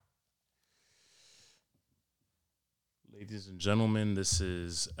Ladies and gentlemen, this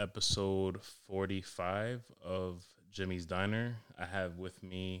is episode 45 of Jimmy's Diner. I have with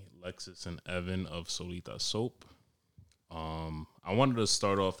me Lexus and Evan of Solita Soap. I wanted to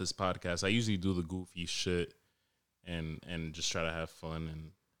start off this podcast. I usually do the goofy shit and just try to have fun, and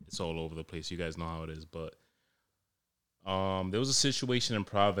it's all over the place. You guys know how it is, but there was a situation in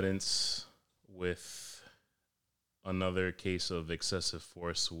Providence with another case of excessive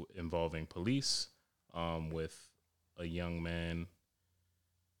force involving police, with a young man.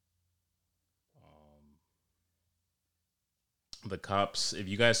 The cops, if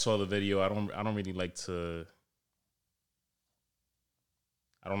you guys saw the video, I don't really like to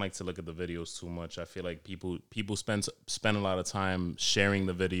look at the videos too much. I feel like people spend a lot of time sharing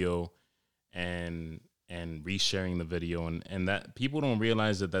the video and resharing the video, and that people don't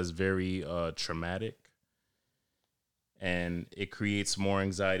realize that that's very traumatic. And it creates more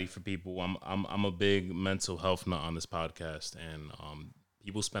anxiety for people. I'm a big mental health nut on this podcast, and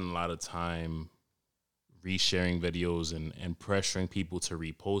people spend a lot of time resharing videos and pressuring people to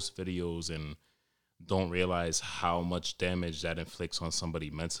repost videos, and don't realize how much damage that inflicts on somebody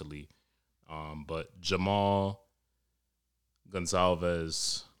mentally. But Jamal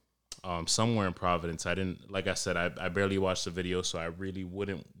Gonzalez, somewhere in Providence. Like I said, I barely watched the video, so I really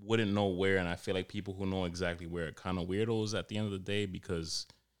wouldn't know where. And I feel like people who know exactly where are kind of weirdos at the end of the day, because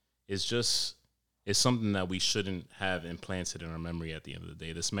it's something that we shouldn't have implanted in our memory at the end of the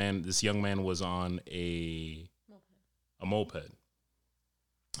day. This young man was on a moped,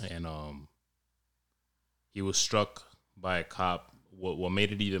 and he was struck by a cop. What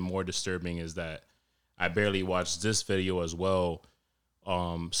made it even more disturbing is that I barely watched this video as well.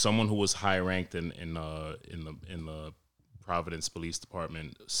 Someone who was high ranked in the Providence Police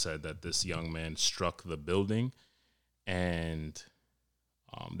Department said that this young man struck the building, and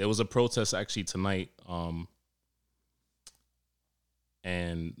there was a protest actually tonight.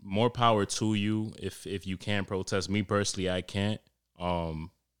 And more power to you if you can protest. Me personally, I can't.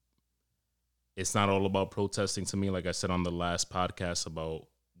 It's not all about protesting to me. Like I said on the last podcast about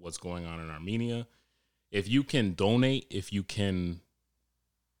what's going on in Armenia, if you can donate, if you can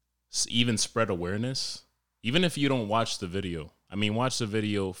even spread awareness, even if you don't watch the video. I mean, watch the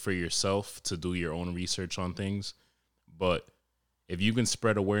video for yourself to do your own research on things. But if you can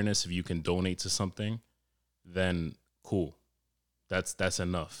spread awareness, if you can donate to something, then cool. That's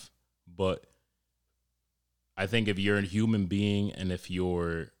enough. But I think if you're a human being, and if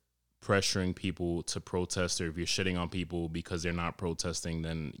you're pressuring people to protest, or if you're shitting on people because they're not protesting,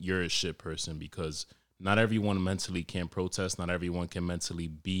 then you're a shit person, because not everyone mentally can protest. Not everyone can mentally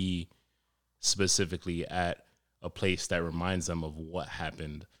be specifically at a place that reminds them of what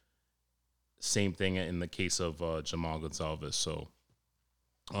happened. Same thing in the case of Jamal Gonzalez. So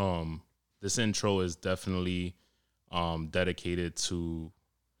this intro is definitely dedicated to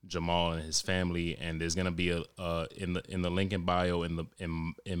Jamal and his family, and there's gonna be in the link in bio,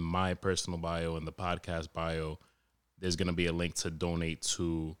 in my personal bio, in the podcast bio, there's gonna be a link to donate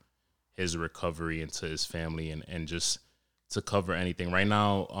to his recovery and to his family, and just to cover anything. Right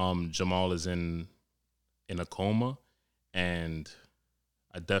now, Jamal is in a coma, and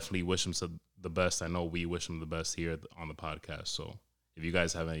I definitely wish him the best. I know we wish him the best here on the podcast. So if you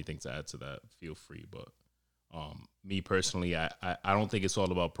guys have anything to add to that, feel free. But me personally, I don't think it's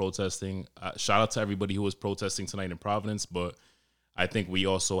all about protesting. Shout out to everybody who was protesting tonight in Providence, but I think we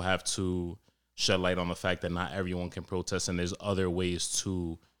also have to shed light on the fact that not everyone can protest, and there's other ways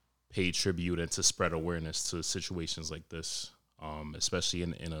to pay tribute and to spread awareness to situations like this, especially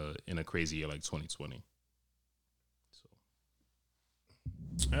in a crazy year like 2020.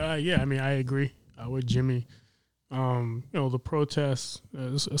 So, yeah, I mean, I agree with Jimmy. The protests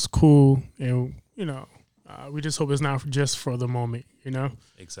is cool, and we just hope it's not just for the moment,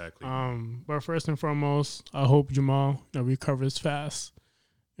 Exactly. But first and foremost, I hope Jamal recovers fast,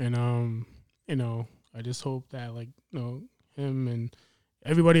 and I just hope that him and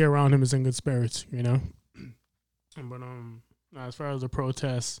everybody around him is in good spirits, But as far as the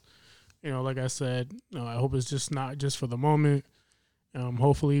protests, like I said, I hope it's just not just for the moment.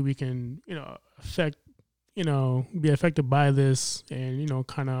 Hopefully we can, be affected by this, and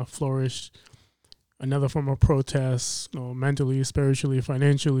kind of flourish another form of protest, mentally, spiritually,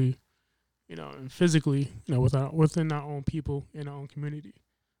 financially, and physically, within our own people in our own community.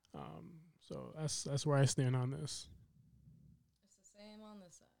 So that's where I stand on this.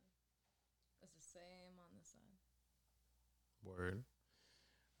 Word.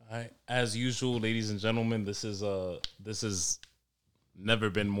 All right. As usual, ladies and gentlemen, this is never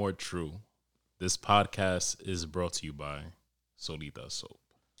been more true. This podcast is brought to you by Solita Soap.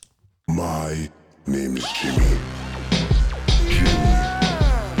 My name is Jimmy.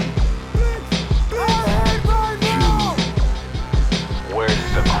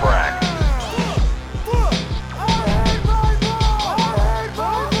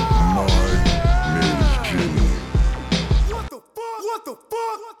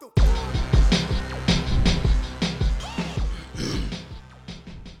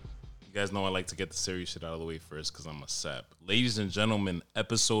 to get the serious shit out of the way first because I'm a sap. Ladies and gentlemen,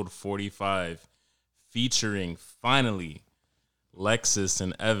 episode 45, featuring finally Lexus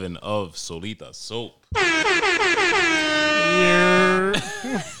and Evan of Solita Soap. Yeah.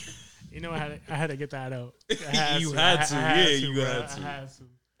 You know, I had to get that out. You had to.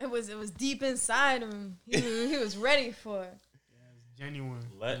 It was deep inside him. He was ready for it. Yeah, it's genuine.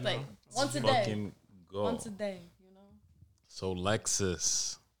 Like once a day. Go. Once a day, you know. So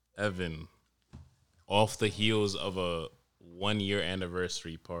Lexus, Evan, off the heels of a 1-year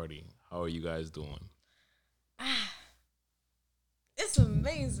anniversary party, how are you guys doing? It's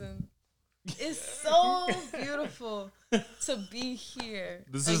amazing. It's so beautiful to be here.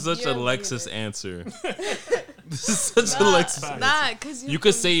 This is such a Lexus answer. This is such a Lexus answer. Because you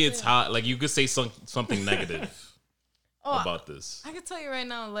could say it's hot. Like, you could say something negative about this. I can tell you right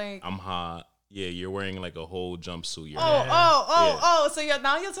now, like, I'm hot. Yeah, you're wearing like a whole jumpsuit. So you're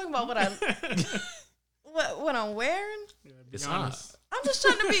talking about what what I'm wearing? It's hot. I'm just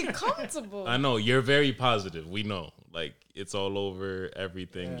trying to be comfortable. I know, you're very positive. We know. Like, it's all over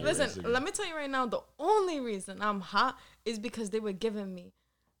everything. Yeah. Listen, let me tell you right now, the only reason I'm hot is because they were giving me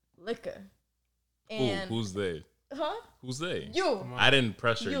liquor. And who's they? Huh? Who's they? You. I didn't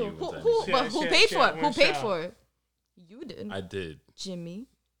pressure you. Who paid for it? Who paid for it? You did. I did. Jimmy.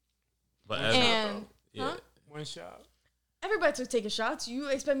 But huh? One shot. Everybody took taking shots. You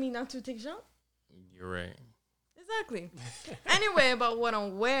expect me not to take a shot? You're right. Exactly. Anyway, about what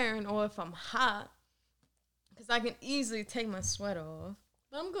I'm wearing or if I'm hot, because I can easily take my sweater off.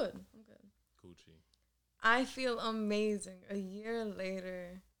 But I'm good. Gucci. I feel amazing a year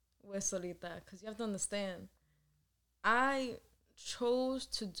later with Solita, because you have to understand, I chose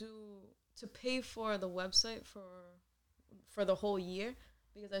to pay for the website for the whole year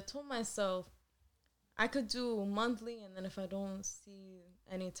because I told myself I could do monthly, and then if I don't see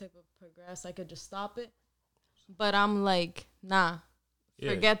any type of progress, I could just stop it. But I'm like, nah,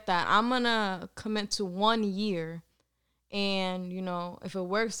 forget that. I'm going to commit to 1 year. And, you know, if it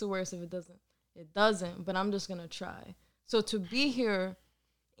works, it works. If it doesn't, it doesn't. But I'm just going to try. So to be here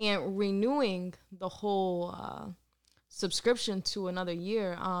and renewing the whole subscription to another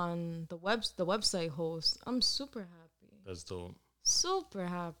year on the website host, I'm super happy. That's dope. Super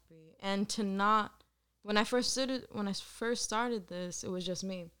happy. And to not, when I first started this, it was just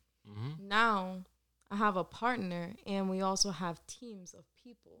me. Mm-hmm. Now I have a partner, and we also have teams of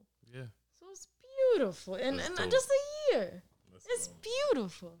people. Yeah. So it's beautiful. And just a year. It's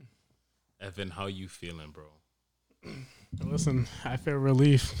beautiful. Evan, how you feeling, bro? Listen, I feel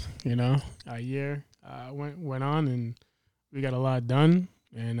relief. You know, a year went on, and we got a lot done.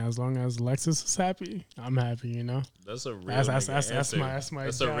 And as long as Lexus is happy, I'm happy. You know, that's a real that's my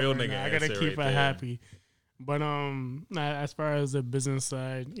that's job a real right nigga now. I gotta keep her there. happy. But as far as the business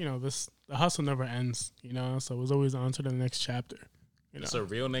side, you know, the hustle never ends. You know, so it's always on to the next chapter. You know? That's a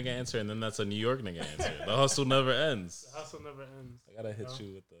real nigga answer, and then that's a New York nigga answer. The hustle never ends. The hustle never ends. I gotta hit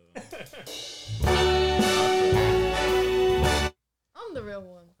you with the. I'm the real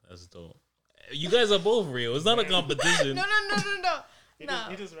one. That's dope. You guys are both real. It's not a competition. No.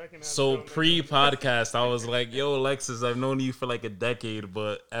 He just recognized. So pre-podcast, I was like, "Yo, Alexis, I've known you for like a decade,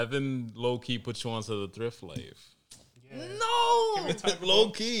 but Evan low key put you onto the thrift life." Yeah. No,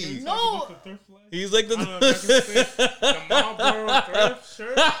 Low key. No. He's like the Marlboro thrift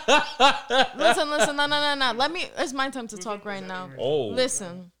shirt. Listen. No. It's my time to talk right now. Oh,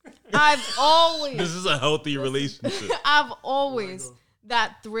 Listen, I've always. This is a healthy relationship. I've always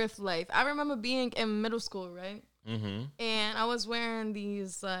that thrift life. I remember being in middle school, right? Mm-hmm. And I was wearing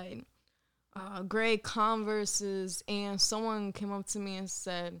these like gray Converses, and someone came up to me and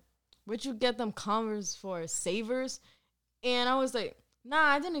said, "Where'd you get them Converse for? Savers?" And I was like, "Nah,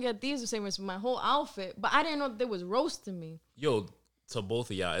 I didn't get these Savers for my whole outfit," but I didn't know they was roasting me. Yo, to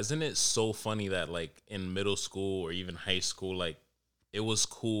both of y'all, isn't it so funny that like in middle school or even high school, like it was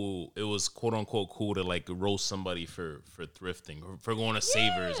cool, it was quote unquote cool to like roast somebody for thrifting or for going to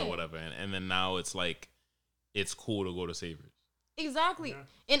Savers or whatever, and then now it's like it's cool to go to Savers. Exactly.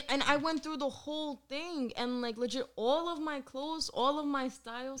 Yeah. And I went through the whole thing, and like legit all of my clothes, all of my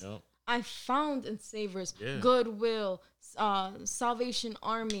styles, I found in Savers, Goodwill, Salvation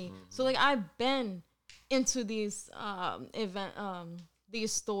Army. Mm-hmm. So like I've been into these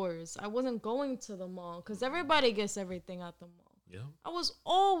these stores. I wasn't going to the mall because everybody gets everything at the mall. Yeah. I was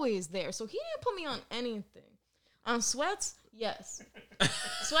always there. So he didn't put me on anything. On sweats, yes.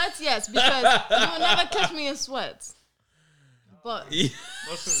 Sweats, yes, because you will never catch me in sweats. But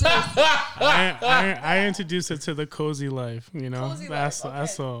I introduced it to the cozy life, you know.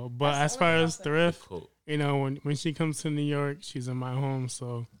 That's all. But as far as thrift, you know, when she comes to New York, she's in my home,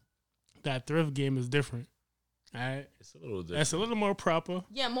 so that thrift game is different. Alright, It's a little different. that's a little more proper.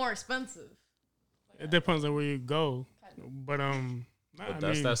 Yeah, more expensive. It depends on where you go, but nah, But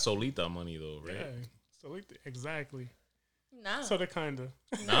that's that Solita money though, right? Yeah, so exactly. Nah. So the kinda.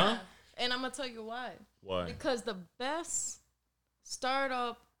 Nah. And I'm gonna tell you why. Why? Because the best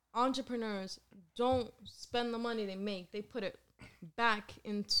startup entrepreneurs don't spend the money they make; they put it back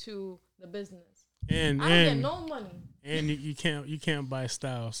into the business. And I don't get no money. And you can't buy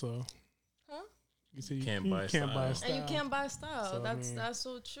style. So. Huh? You said Can't buy style. And you can't buy style. So, that's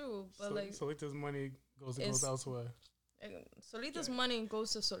so true. But like, Solita's money goes elsewhere. Solita's money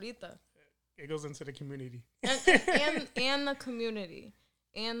goes to Solita. It goes into the community. And the community.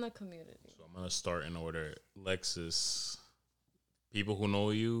 And the community. So I'm gonna start in order. Lexus, people who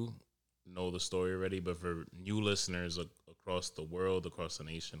know you know the story already, but for new listeners across the world, across the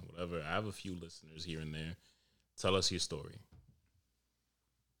nation, whatever, I have a few listeners here and there. Tell us your story.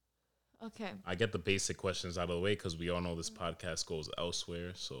 Okay. I get the basic questions out of the way because we all know this podcast goes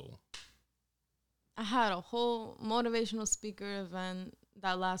elsewhere. So I had a whole motivational speaker event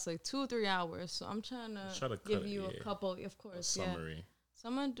that lasts like 2-3 hours. So I'm trying to give you a couple, of course. Summary. So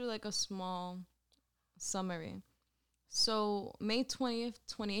I'm going to do like a small summary. So May 20th,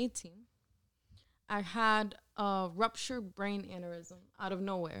 2018, I had a ruptured brain aneurysm out of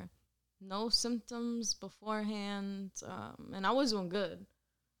nowhere. No symptoms beforehand. And I was doing good.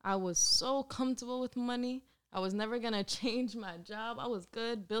 I was so comfortable with money. I was never going to change my job. I was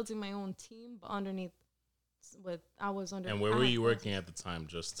good building my own team, but underneath And where were you working at the time?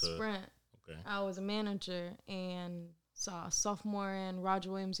 Just to Sprint. Okay. I was a manager and sophomore in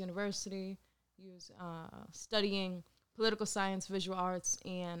Roger Williams University. He was studying political science, visual arts,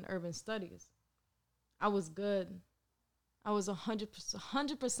 and urban studies. I was good. I was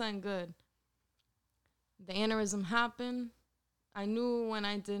 100% good. The aneurysm happened. I knew when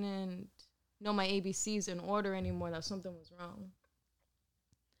I didn't know my ABCs in order anymore that something was wrong.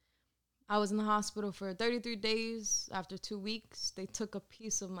 I was in the hospital for 33 days. After 2 weeks, they took a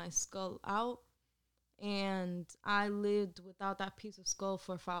piece of my skull out, and I lived without that piece of skull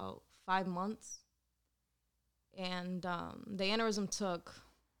for about 5 months. And the aneurysm took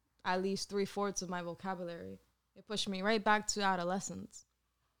at least 3/4 of my vocabulary. It pushed me right back to adolescence.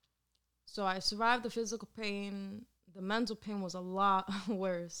 So I survived the physical pain. The mental pain was a lot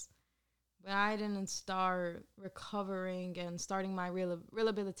worse. But I didn't start recovering and starting my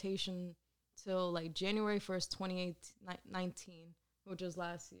rehabilitation till like January 1st, 2019, which was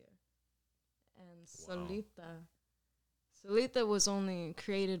last year. And Solita was only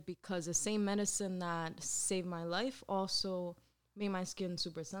created because the same medicine that saved my life also made my skin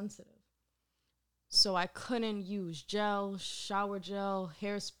super sensitive. So I couldn't use gel, shower gel,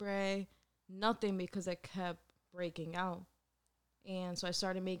 hairspray, nothing because I kept breaking out. And so I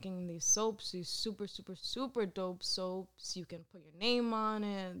started making these soaps, these super, super, super dope soaps. You can put your name on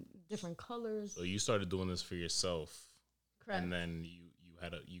it, different colors. So you started doing this for yourself. Correct. And then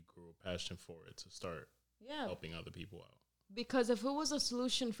you grew a passion for it to start helping other people out. Because if it was a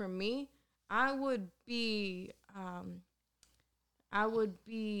solution for me, I would be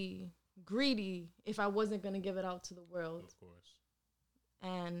greedy if I wasn't going to give it out to the world. Of course.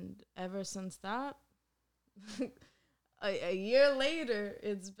 And ever since that, a year later,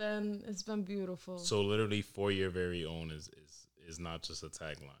 it's been beautiful. So literally, for your very own is not just a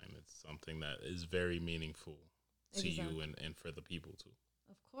tagline. It's something that is very meaningful to you and for the people too.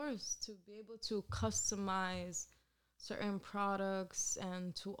 Of course, to be able to customize certain products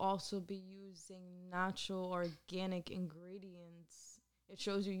and to also be using natural organic ingredients. It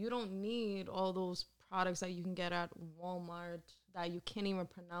shows you don't need all those products that you can get at Walmart that you can't even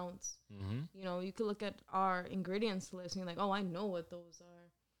pronounce. Mm-hmm. You know, you could look at our ingredients list and you're like, oh, I know what those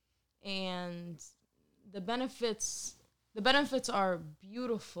are. And the benefits are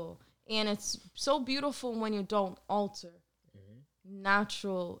beautiful. And it's so beautiful when you don't alter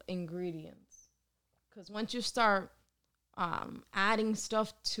natural ingredients. Because once you start adding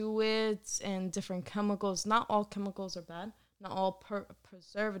stuff to it and different chemicals, not all chemicals are bad. Not all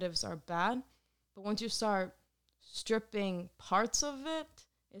preservatives are bad. But once you start stripping parts of it,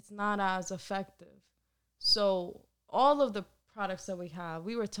 it's not as effective. So all of the products that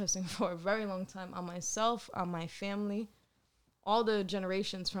we were testing for a very long time on myself, on my family, all the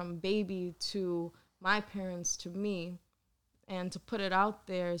generations from baby to my parents to me. And to put it out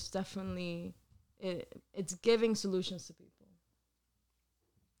there is definitely, it's giving solutions to people.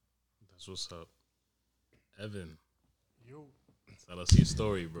 That's what's up. Evan. Yo. Tell us your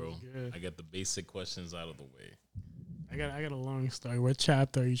story, bro. Good. I got the basic questions out of the way. I got a long story. What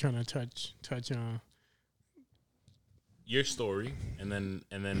chapter are you trying to touch on? Your story, and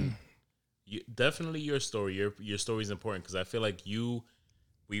then definitely your story. Your story is important because I feel like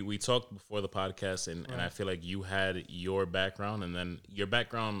we talked before the podcast, and I feel like you had your background, and then your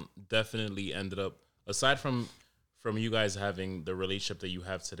background definitely ended up, aside from you guys having the relationship that you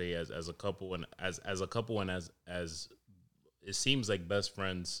have today as a couple, and as a couple, and as it seems like best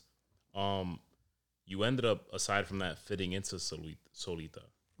friends, you ended up, aside from that, fitting into Solita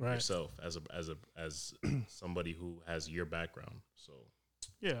yourself as somebody who has your background. So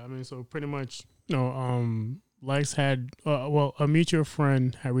yeah, I mean, so pretty much, Lex had a mutual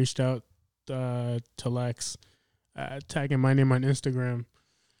friend had reached out to Lex, tagging my name on Instagram,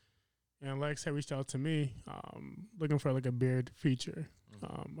 and Lex had reached out to me, looking for like a beard feature.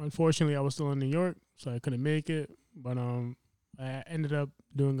 Unfortunately, I was still in New York, so I couldn't make it. But I ended up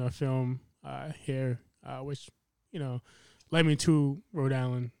doing a film here, which led me to Rhode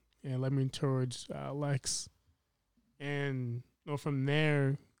Island and led me towards Lex, and from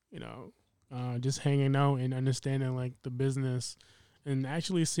there, just hanging out and understanding like the business and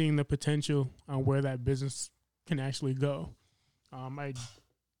actually seeing the potential on where that business can actually go. I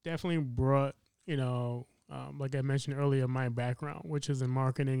definitely brought, like I mentioned earlier, my background, which is in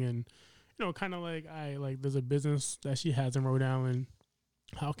marketing, and kind of like there's a business that she has in Rhode Island.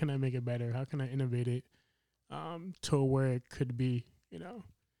 How can I make it better? How can I innovate it to where it could be?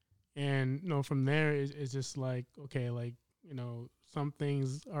 And from there it's just like, okay, like some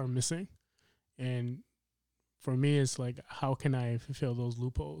things are missing, and for me it's like, how can I fulfill those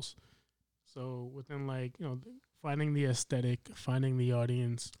loopholes? So within like finding the aesthetic, finding the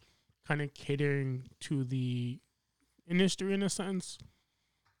audience, kind of catering to the industry in a sense,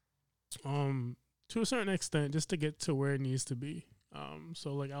 to a certain extent, just to get to where it needs to be.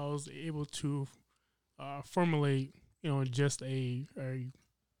 So like I was able to formulate just a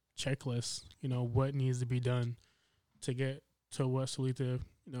checklist, what needs to be done to get to what Solita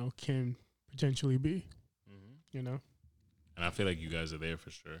can potentially be. And I feel like you guys are there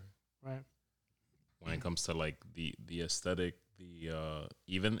for sure, right? When it comes to like the aesthetic, the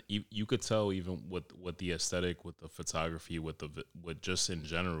even you could tell, even with the aesthetic, with the photography, with just in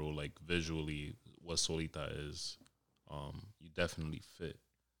general, like visually, what Solita is. You definitely fit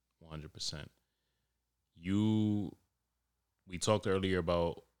 100%. We talked earlier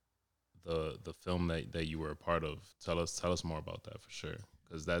about the film that you were a part of. Tell us more about that for sure,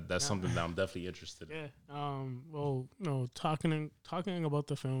 because that's something that I'm definitely interested in. Yeah. Well, talking about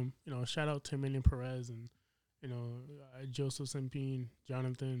the film, shout out to Emilio Perez and Joseph Sempine,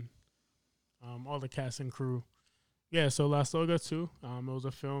 Jonathan, all the cast and crew. Yeah. So La Soga 2, it was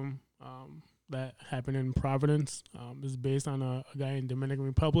a film that happened in Providence. It's based on a guy in Dominican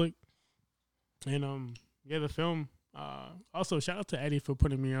Republic, and the film. Also, shout out to Eddie for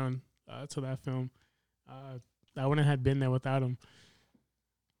putting me on to that film. I wouldn't have been there without him.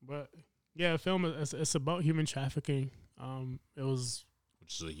 But yeah, the film it's about human trafficking. It was,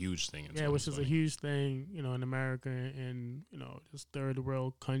 which is a huge thing. Which is a huge thing, in America and just third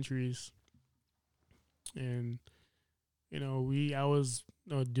world countries. And I was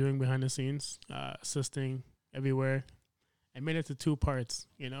doing behind the scenes, assisting everywhere. I made it to 2 parts,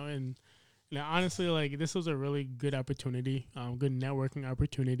 and honestly, like, this was a really good opportunity, good networking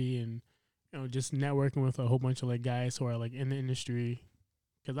opportunity, and just networking with a whole bunch of like guys who are like in the industry.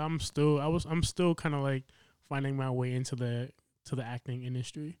 Because I'm still kind of like finding my way into the acting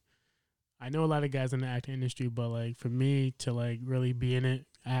industry. I know a lot of guys in the acting industry, but like for me to like really be in it,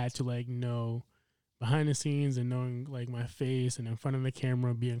 I had to like know behind the scenes and knowing like my face and in front of the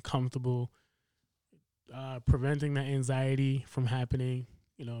camera, being comfortable, preventing that anxiety from happening,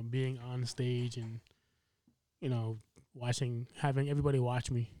 being on stage and, having everybody watch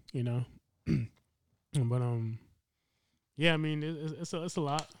me, but, yeah, I mean, it's a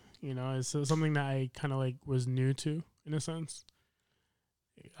lot, it's something that I kind of like was new to in a sense.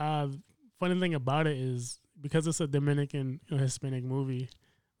 Funny thing about it is because it's a Dominican Hispanic movie,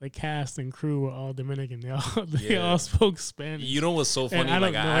 the cast and crew were all Dominican. They all spoke Spanish. You know what's so funny?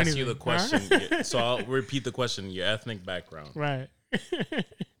 Like I asked you the question, so I'll repeat the question. Your ethnic background, right?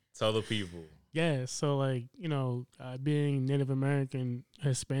 Tell the people. Yeah, so like being Native American,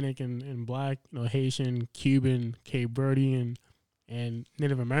 Hispanic, and Black, Haitian, Cuban, Cape Verdean, and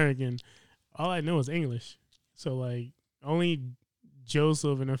Native American, all I know is English. So like only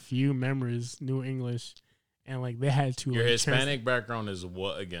Joseph and a few members knew English. And like they had to. Your Hispanic background is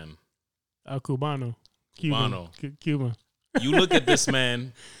what again? Cubano. Cuban. You look at this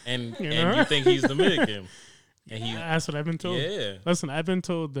man and you think he's Dominican. And that's what I've been told. Yeah. Listen, I've been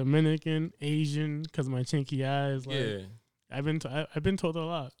told Dominican, Asian, because my chinky eyes. Like, yeah. I've been told a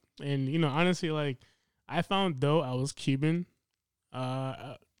lot, and honestly, like I found though I was Cuban,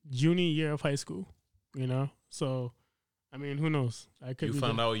 junior year of high school, you know. So, I mean, who knows? I could. You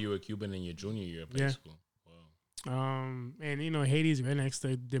found out you were Cuban in your junior year of high school. Wow. And you know, Haiti's right next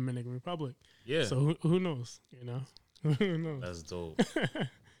to Dominican Republic. Yeah. So who knows? You know, who knows? That's dope.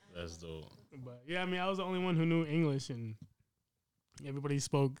 That's dope. But yeah, I mean, I was the only one who knew English, and everybody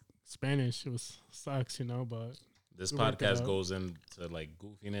spoke Spanish. It was sucks, you know. But this podcast goes into like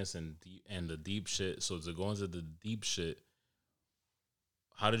goofiness and the deep shit. So to go into the deep shit,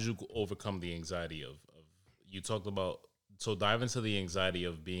 how did you overcome the anxiety of you talked about? So dive into the anxiety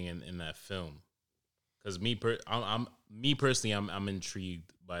of being in that film, because me personally, I'm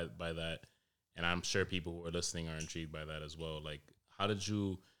intrigued by that, and I'm sure people who are listening are intrigued by that as well. Like, how did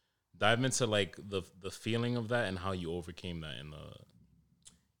you dive into like the feeling of that and how you overcame that in the?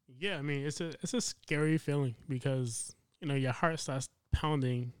 Yeah, I mean, it's a scary feeling because, you know, your heart starts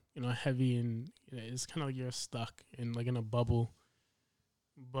pounding, you know, heavy, and you know, it's kind of like you're stuck in like in a bubble.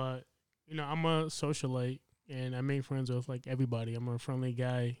 But, you know, I'm a socialite and I make friends with like everybody. I'm a friendly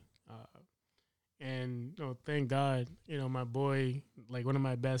guy. And, you know, thank God, you know, my boy, like one of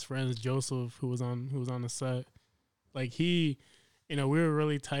my best friends, Joseph, who was on the set, like he, you know, we were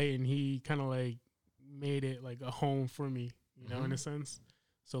really tight, and he kind of like made it like a home for me, you know, in a sense.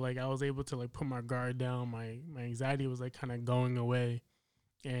 So like I was able to like put my guard down. My anxiety was like kind of going away,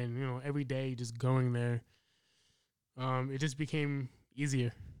 and you know, every day just going there, it just became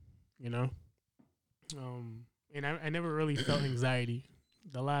easier, you know. And I never really felt anxiety.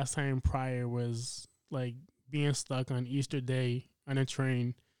 The last time prior was like being stuck on Easter Day on a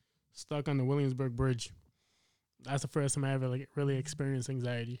train, stuck on the Williamsburg Bridge. That's the first time I ever like really experienced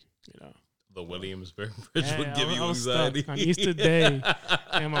anxiety, you know. The Williamsburg Bridge would give you anxiety on Easter Day,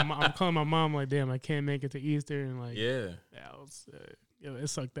 and I'm calling my mom like, "Damn, I can't make it to Easter," and like, it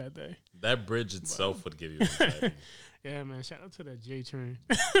sucked that day. That bridge itself would give you anxiety. Yeah, man. Shout out to that J train.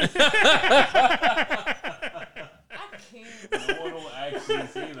 I can't. No one will actually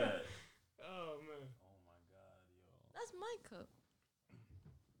see that. Oh man. Oh my god, yo. That's my cup.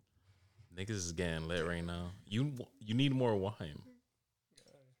 Niggas is getting lit right now. You need more wine.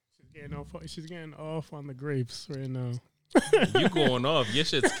 She's getting off on the grapes right now. You going off? Your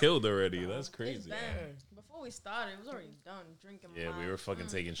shit's killed already. That's crazy. Before we started, it was already done drinking. Yeah, we were fucking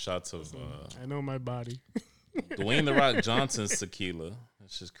taking shots of. I know my body. Dwayne The Rock Johnson's tequila.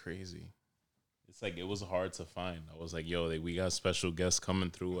 That's just crazy. It's like it was hard to find. I was like, yo, we got special guests coming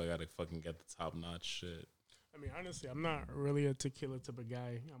through. I gotta fucking get the top notch shit. I mean, honestly, I'm not really a tequila type of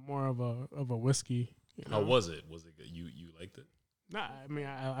guy. I'm more of a whiskey. You know? How was it? Was it good? You liked it? Nah, I mean,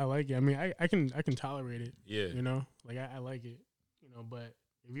 I like it. I mean, I can tolerate it. Yeah. You know, like I like it. You know, but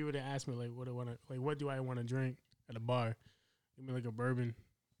if you were to ask me like what do I want to drink at a bar, give me like a bourbon.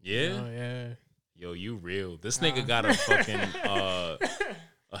 Yeah. You know, yeah. Yo, you real. This nigga got a fucking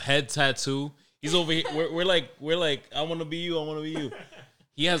a head tattoo. He's over here. We're like, I want to be you. I want to be you.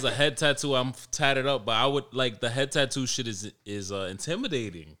 He has a head tattoo. I'm tatted up, but I would like the head tattoo shit is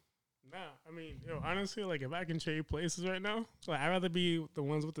intimidating. Nah, I mean, honestly, like if I can trade places right now, like I'd rather be the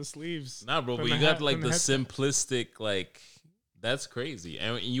ones with the sleeves. Nah, bro, but you got like the simplistic, like that's crazy,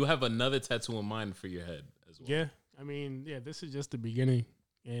 and you have another tattoo in mind for your head as well. Yeah, I mean, yeah, this is just the beginning,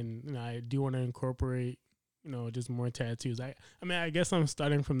 and you know, I do want to incorporate, you know, just more tattoos. I mean, I guess I'm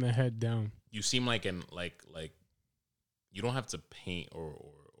starting from the head down. You seem like like you don't have to paint or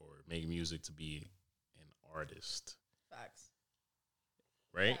make music to be an artist. Facts.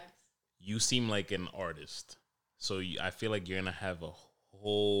 Right? Facts. You seem like an artist. So I feel like you're going to have a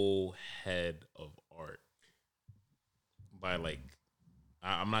whole head of art. By like,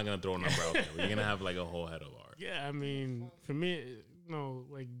 I'm not going to throw a number out there, but you're going to have like a whole head of art. Yeah, I mean, for me, you know,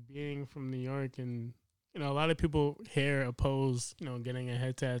 like being from New York, and, you know, a lot of people here oppose, you know, getting a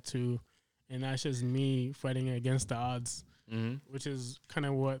head tattoo. And that's just me fighting against the odds, which is kind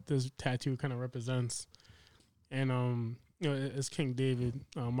of what this tattoo kind of represents. And, you know, it's King David,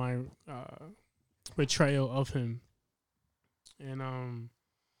 my portrayal of him. And,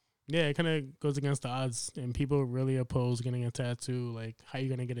 yeah, it kind of goes against the odds. And people really oppose getting a tattoo, like how you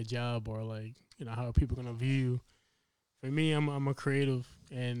going to get a job, or like, you know, how are people going to view you. For me, I'm a creative,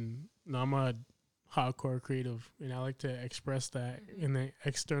 and you know, I'm a hardcore creative, and I like to express that in the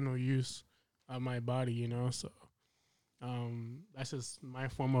external use of my body, you know. So that's just my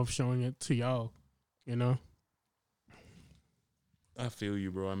form of showing it to y'all, you know. I feel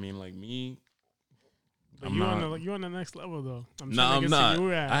you, bro. I mean, like me, you on the next level though. I'm not.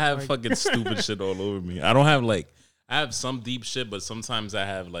 I have like fucking stupid shit all over me. I don't have like, I have some deep shit, but sometimes I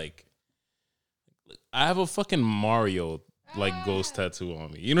have like, I have a fucking Mario like ghost tattoo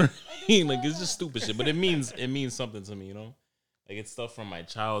on me. You know what I mean? Like it's just stupid shit, but it means something to me. You know, Like it's stuff from my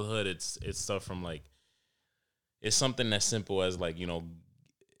childhood. It's stuff from like it's something as simple as like, you know,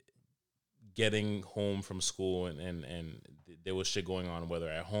 getting home from school and there was shit going on whether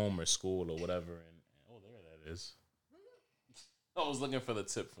at home or school or whatever and oh there that is. I was looking for the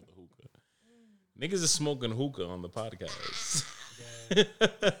tip for the hookah. Niggas is smoking hookah on the podcast.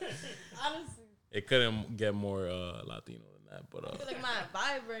 Honestly, it couldn't get more Latino than that, but I feel like my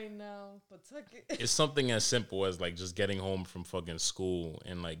vibe right now, but took it. it's something as simple as like just getting home from fucking school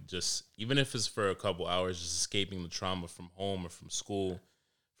and like just even if it's for a couple hours, just escaping the trauma from home or from school,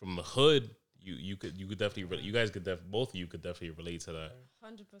 from the hood. You could definitely you guys could both of you could definitely relate to that.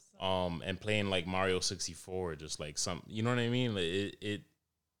 100%. And playing like Mario 64, just like some, you know what I mean? Like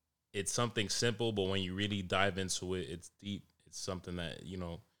it's something simple, but when you really dive into it, it's deep. It's something that, you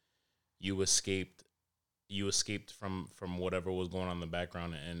know, you escaped from whatever was going on in the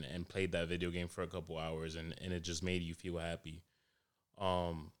background and played that video game for a couple hours and it just made you feel happy.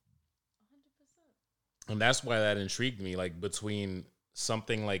 100%. And that's why that intrigued me, like between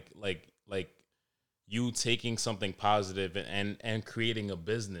something like you taking something positive and creating a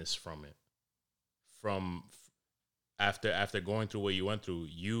business from it, from after going through what you went through,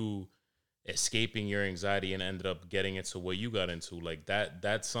 you escaping your anxiety and ended up getting into what you got into. Like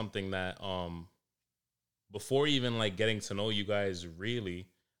that's something that before even like getting to know you guys, really,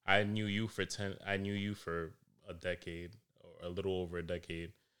 I knew you for a decade or a little over a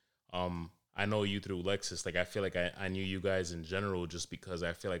decade. I know you through Lexus. Like I feel like I knew you guys in general just because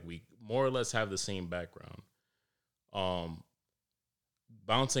I feel like we more or less have the same background.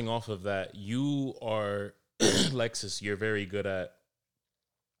 Bouncing off of that, you are Lexus, you're very good at,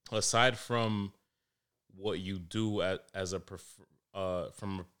 aside from what you do as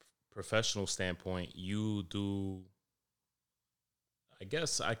from a professional standpoint, you do, I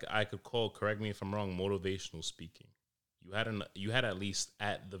guess I could call, correct me if I'm wrong, motivational speaking. You had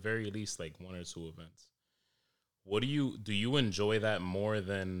at the very least like one or two events. What do you enjoy that more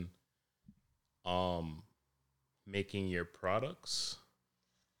than making your products?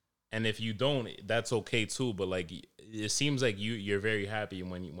 And if you don't, that's okay too. But like, it seems like you're very happy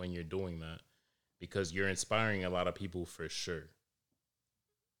when you're doing that because you're inspiring a lot of people for sure.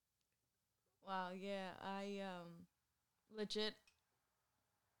 Wow, yeah, I legit.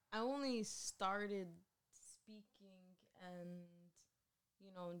 I only started speaking and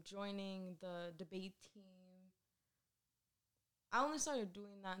joining the debate team. I only started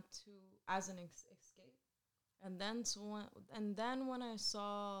doing that as an escape. And then when I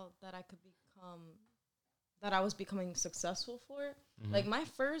saw that I was becoming successful for it, like my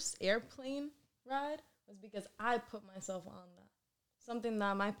first airplane ride was because I put myself on that. Something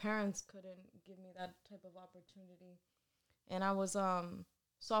that my parents couldn't give me that type of opportunity. And I was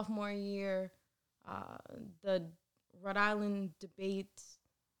sophomore year, the Rhode Island debate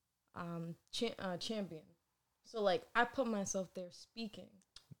champion. So like I put myself there speaking.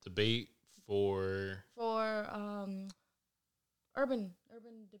 Debate for Urban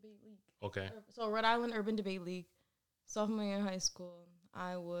Debate League. Okay. So Rhode Island Urban Debate League, sophomore year in high school,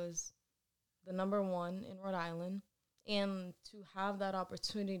 I was the number one in Rhode Island, and to have that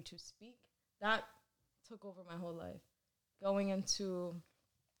opportunity to speak, that took over my whole life. Going into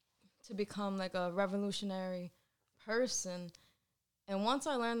to become like a revolutionary person, and once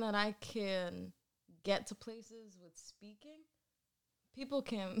I learned that I can get to places with speaking, people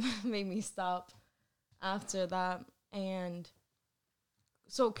can make me stop after that. And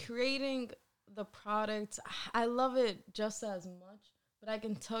so creating the product, I love it just as much, but I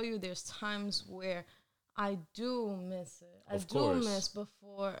can tell you there's times where I do miss it. I do miss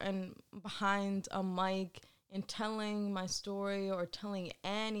before and behind a mic and telling my story or telling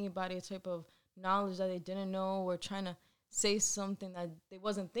anybody a type of knowledge that they didn't know or trying to say something that they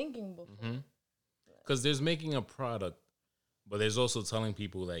wasn't thinking before. Because there's making a product, but there's also telling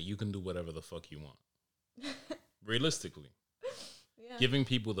people that you can do whatever the fuck you want. Realistically. Yeah. Giving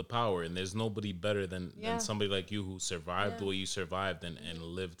people the power, and there's nobody better than somebody like you who survived what you survived and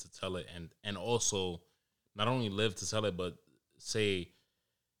lived to tell it. And also, not only live to tell it, but say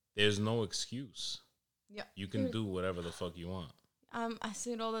there's no excuse. Yeah. You can do whatever the fuck you want. I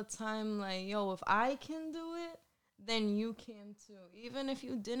say it all the time, like, yo, if I can do it, then you can too. Even if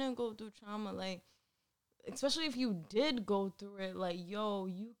you didn't go through trauma, like, especially if you did go through it, like, yo,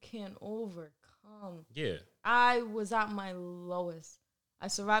 you can overcome. Yeah. I was at my lowest. I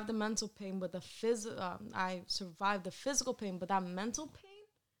survived the mental pain, but I survived the physical pain, but that mental pain,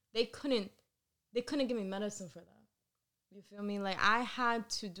 they couldn't give me medicine for that. You feel me? Like, I had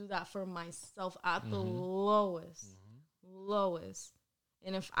to do that for myself at the lowest.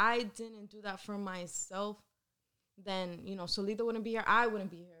 And if I didn't do that for myself, then, you know, Solita wouldn't be here. I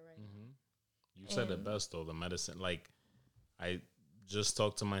wouldn't be here right now. You said it best, though. The medicine, like, I just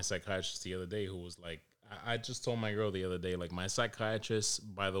talked to my psychiatrist the other day who was like, I just told my girl the other day, like, my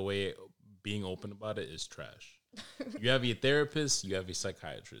psychiatrist, by the way, being open about it is trash. You have your therapist, you have your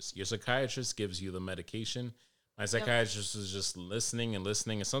psychiatrist. Your psychiatrist gives you the medication. My psychiatrist is just listening and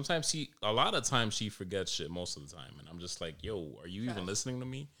listening. And sometimes a lot of times she forgets shit most of the time. And I'm just like, yo, are you even listening to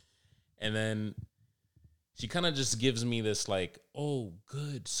me? And then she kind of just gives me this like, oh,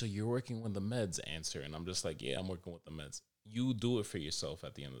 good. So you're working with the meds answer. And I'm just like, yeah, I'm working with the meds. You do it for yourself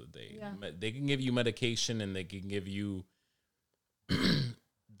at the end of the day. Yeah. They can give you medication and they can give you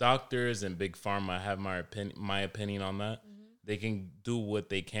doctors and big pharma. I have my opinion on that. They can do what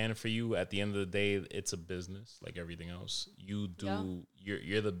they can for you. At the end of the day, it's a business like everything else. You do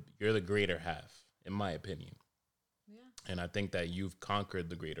you're the greater half, in my opinion. Yeah. And I think that you've conquered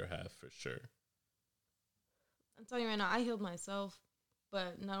the greater half for sure. I'm telling you right now, I healed myself,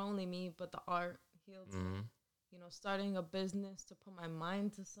 but not only me, but the art healed me. You know, starting a business to put my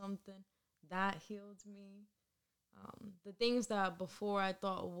mind to something, that healed me. The things that before I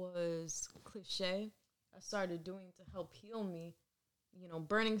thought was cliche, I started doing to help heal me. You know,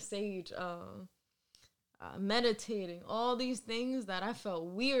 burning sage, meditating, all these things that I felt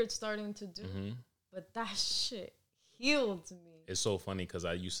weird starting to do. But that shit healed me. It's so funny because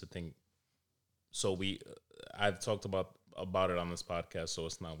I used to think, so I've talked about it on this podcast, so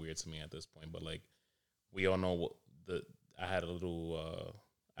it's not weird to me at this point. But like, we all know I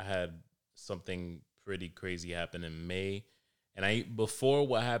had something pretty crazy happen in May. And before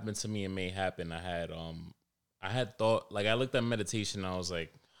what happened to me in May happened, I had thought, like, I looked at meditation and I was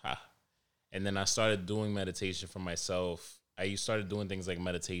like, ha. And then I started doing meditation for myself. I started doing things like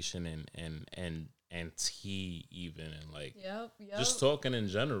meditation and tea even, and like just talking in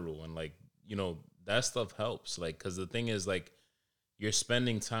general. And like, you know, that stuff helps. Like, cause the thing is, like, you're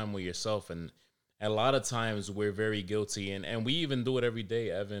spending time with yourself, and a lot of times we're very guilty, and we even do it every day.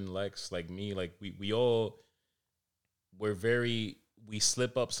 Evan, Lex, like me, like we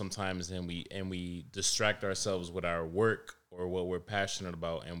slip up sometimes, and we distract ourselves with our work or what we're passionate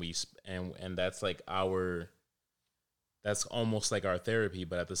about, and that's like that's almost like our therapy.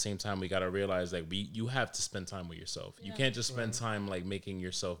 But at the same time, we got to realize like you have to spend time with yourself. You can't just spend time like making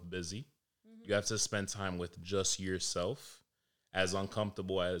yourself busy. You have to spend time with just yourself, as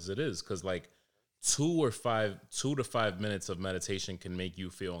uncomfortable as it is, because like 2 to 5 minutes of meditation can make you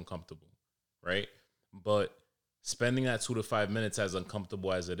feel uncomfortable, right? But spending that 2 to 5 minutes, as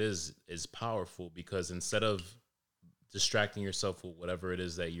uncomfortable as it is powerful, because instead of distracting yourself with whatever it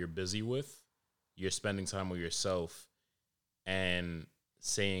is that you're busy with, you're spending time with yourself and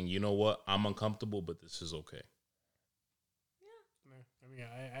saying, you know what, I'm uncomfortable, but this is okay. Yeah. I mean,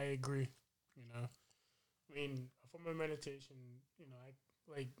 I agree. You know, I mean, from a meditation, you know,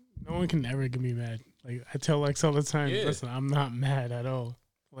 no one can ever get me mad. Like, I tell Lex all the time, listen, I'm not mad at all.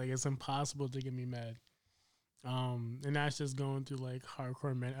 Like, it's impossible to get me mad. And that's just going through like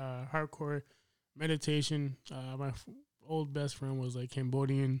hardcore meditation. My old best friend was like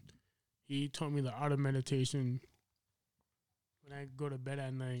Cambodian. He taught me the art of meditation. When I go to bed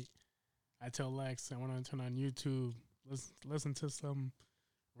at night, I tell Lex I want to turn on YouTube, listen to some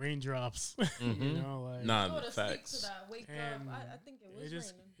raindrops. You know, like facts. To that. Wake up. I think it was raining.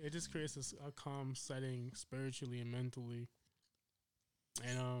 It just creates a calm setting spiritually and mentally.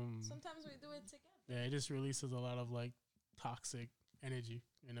 And sometimes we do it together. Yeah, it just releases a lot of like toxic energy,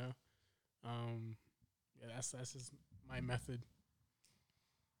 you know. Yeah, that's just my method.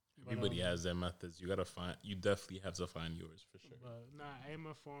 Everybody has their methods. You definitely have to find yours for sure. But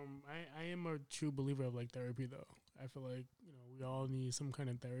I am a true believer of like therapy though. I feel like, you know, we all need some kind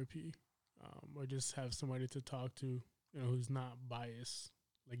of therapy, or just have somebody to talk to, you know, who's not biased,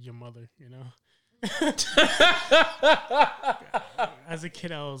 like your mother, you know. As a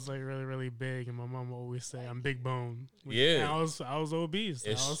kid, I was like really, really big, and my mom would always say I'm big bone. Yeah, and I was obese.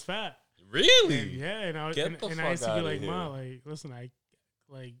 I was fat. Really? And, yeah, and I used to be like, Mom, like, listen,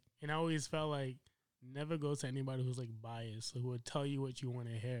 and I always felt like never go to anybody who's like biased, who would tell you what you want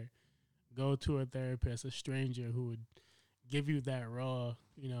to hear. Go to a therapist, a stranger who would give you that raw,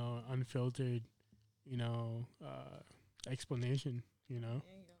 you know, unfiltered, you know, explanation. You know.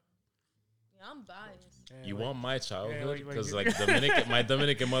 I'm biased. Yeah, you want my childhood? Because my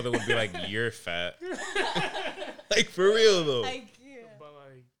Dominican mother would be like, "You're fat." Like, for real though.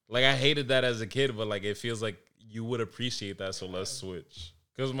 Like I hated that as a kid, but like it feels like you would appreciate that. So let's switch.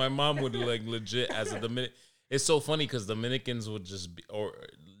 Because my mom would do like legit as a Dominican. It's so funny because Dominicans would just be, or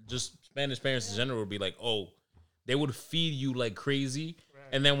just Spanish parents in general would be like, oh, they would feed you like crazy,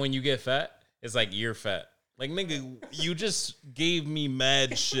 and then when you get fat, it's like you're fat. Like, nigga, you just gave me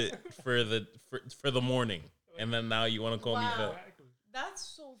mad shit for the morning, and then now you want to call me vet. That's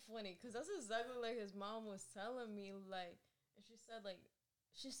so funny because that's exactly like his mom was telling me. Like, and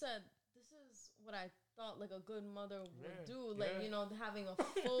she said, this is what I thought like a good mother would do. Like, having a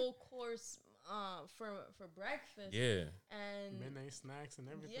full course for breakfast. Yeah. And midnight snacks and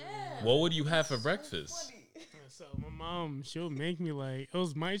everything. Yeah. What would you have for breakfast? So my mom, she'll make me like, it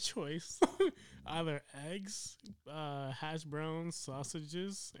was my choice. Either eggs, hash browns,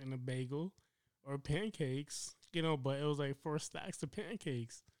 sausages, and a bagel, or pancakes. But it was like 4 stacks of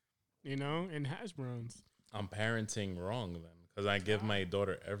pancakes, and hash browns. I'm parenting wrong then, because I give my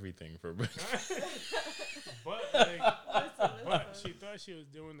daughter everything for breakfast. but she thought she was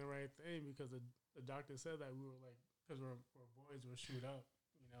doing the right thing because the doctor said that we were like, because we're boys, we'll shoot up,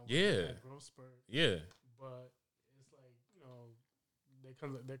 Yeah. Growth spurt. Yeah. But it's like,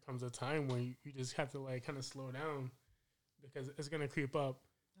 there comes a time when you just have to like kind of slow down because it's gonna creep up.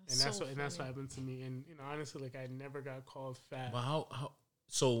 And that's what happened to me. And honestly, like I never got called fat. But how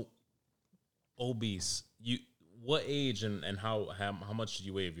so obese? What age and how much did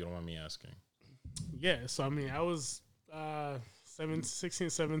you weigh, if you don't mind me asking? Yeah, so I mean, I was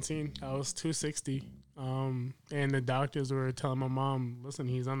 16, 17. I was 260. And the doctors were telling my mom, listen,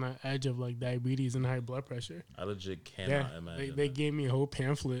 he's on the edge of like diabetes and high blood pressure. I legit cannot imagine. They gave me a whole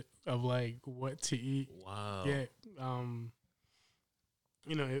pamphlet of like what to eat. Wow. Yeah.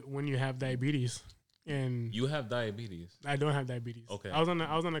 When you have diabetes, and You have diabetes. I don't have diabetes. Okay. I was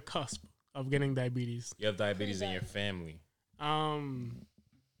on the cusp of getting diabetes. You have diabetes in your family.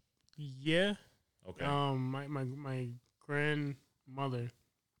 Yeah. Okay. My grandmother,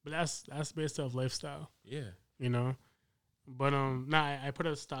 but that's based off lifestyle. Yeah. But I put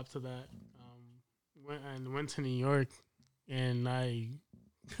a stop to that. Went to New York, and I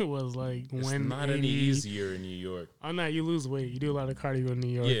was like, It's when not any easier in New York. Oh no, you lose weight. You do a lot of cardio in New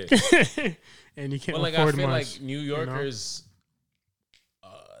York. Yeah. And you can't Well, like afford I feel much. like New Yorkers,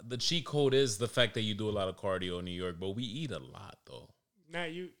 the cheat code is the fact that you do a lot of cardio in New York, but we eat a lot though.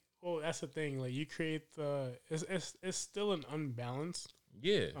 That's the thing. Like you create it's still an unbalance.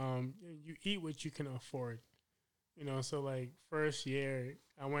 Yeah. You eat what you can afford. So like first year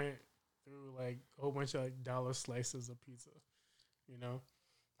I went through like a whole bunch of like dollar slices of pizza.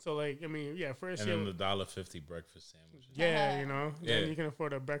 So like I mean, yeah, first year. And then the $1.50 breakfast sandwiches. Yeah, Yeah. Then you can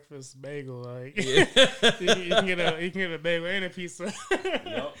afford a breakfast bagel. Like Yeah. you can get a bagel and a pizza.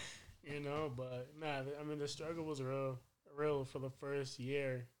 Yep. But I mean the struggle was real for the first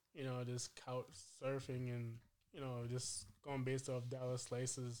year. Just couch surfing and just going based off dollar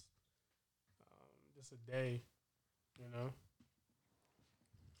slices, just a day.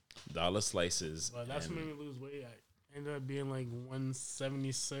 Dollar slices. But that's what made me lose weight. I ended up being like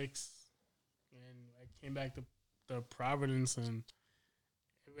 176, and I came back to Providence, and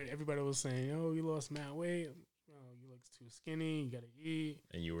everybody was saying, "Oh, you lost mad weight. You look too skinny. You gotta eat."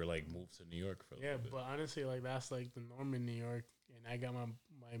 And you were like moved to New York for a little bit. But honestly, like that's like the norm in New York, and I got my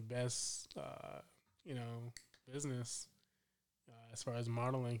best, business as far as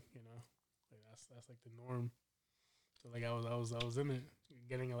modeling. Like that's like the norm. So like I was in it,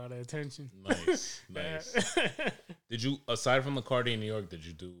 getting a lot of attention. Nice. Did you, aside from the cardio in New York,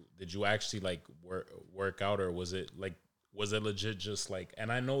 did you actually like work out, or was it legit just like?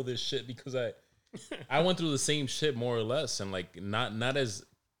 And I know this shit because I went through the same shit more or less, and like not as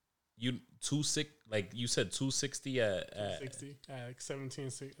you 260, like you said 260 at 260 at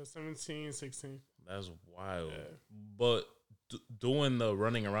 17, 16. That's wild. Yeah. But doing the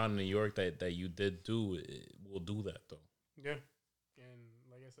running around in New York that you did do, it will do that though. Yeah, and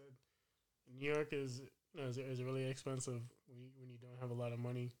like I said, New York is really expensive when you don't have a lot of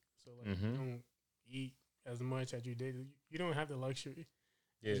money. So like you don't eat as much as you did. You don't have the luxury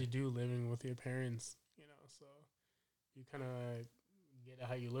as you do living with your parents. So you kind of get it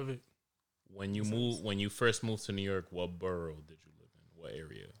how you live it. When you first moved to New York, what borough did you live in? What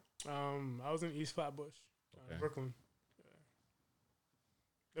area? I was in East Flatbush, Brooklyn.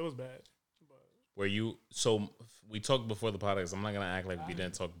 Yeah. It was bad. Were you? So we talked before the podcast. I'm not gonna act like we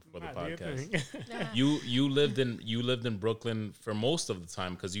didn't talk before the podcast. You lived in Brooklyn for most of the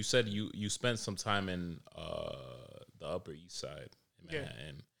time because you said you spent some time in the Upper East Side in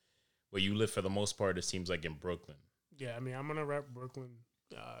Manhattan, where you live for the most part. It seems like in Brooklyn. Yeah, I mean I'm gonna rep Brooklyn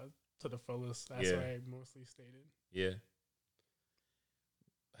to the fullest. That's where I mostly stayed in. Yeah.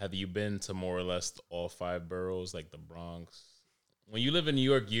 Have you been to more or less all 5 boroughs, like the Bronx? When you live in New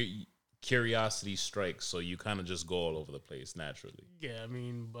York, curiosity strikes, so you kind of just go all over the place naturally. Yeah, I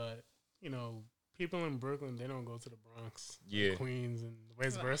mean, but people in Brooklyn, they don't go to the Bronx, Yeah. Queens, and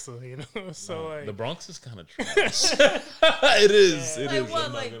vice versa. You know, so like the Bronx is kind of trash. It is. Yeah. It Like is. what,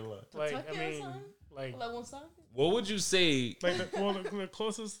 I'm not like- gonna lie. like Pawtucket or something? like Like Woonsocket? What would you say? the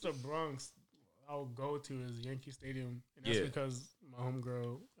closest to Bronx I'll go to is Yankee Stadium, and that's Yeah. because my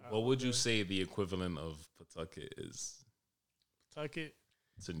homegirl. What would you say the equivalent of Pawtucket is Pawtucket?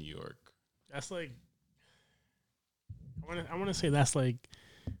 to New York? That's like I want to say that's like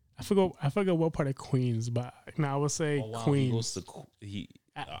I forgot what part of Queens, but I would say He goes Queens. to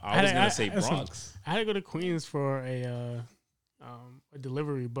I I- was I- gonna say listen, Bronx. I had to go to Queens for a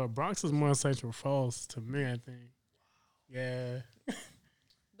delivery, but Bronx is more Central Falls to me. I think. Yeah.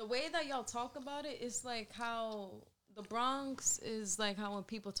 The way that y'all talk about it is like how the Bronx is like how when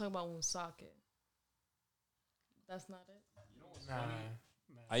people talk about Woonsocket. That's not it. Nah.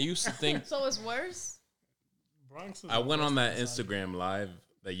 I used to think So it's worse? Bronx. Is I went on that Bronx is Instagram live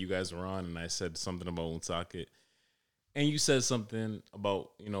that you guys were on, and I said something about Woonsocket, and you said something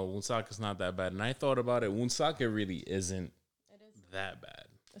about Woonsocket's not that bad, and I thought about it. Woonsocket really isn't It is. that bad.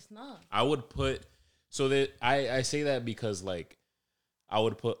 It's not. I would put so that I say that because like I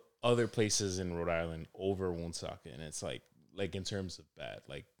would put other places in Rhode Island over Woonsocket, and it's like in terms of bad,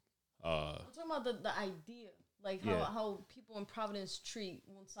 like I'm talking about the idea. Like Yeah. how people in Providence treat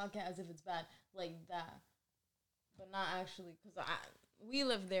Woonsocket as if it's bad. Like that. But not actually. Because we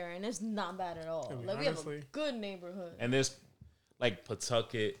live there and it's not bad at all. I mean, Like we have a honestly- good neighborhood. and there's like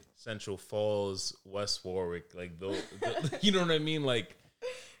Pawtucket, Central Falls, West Warwick, like the you know what I mean? Like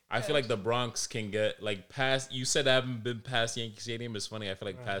I feel like the Bronx can get like past. You said I haven't been past Yankee Stadium. It's funny. I feel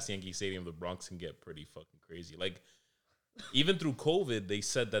like past Yankee Stadium, the Bronx can get pretty fucking crazy. Like even through COVID, they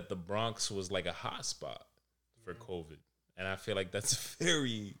said that the Bronx was like a hot spot for COVID, and I feel like that's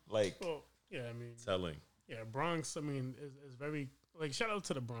very like Well, yeah, I mean, telling. yeah, Bronx. I mean, is very like shout out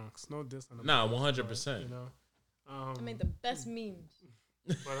to the Bronx. No diss on the Nah, Bronx, 100%. but, you know, I made the best memes.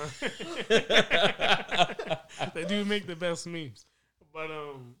 but, they do make the best memes. But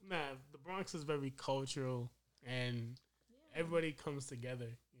the Bronx is very cultural, and everybody comes together.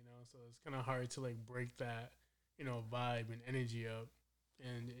 You know, so it's kind of hard to like break that vibe and energy up,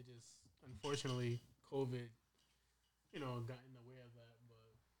 and it just unfortunately COVID got in the way of that.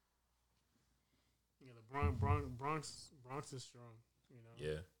 But the Bronx is strong.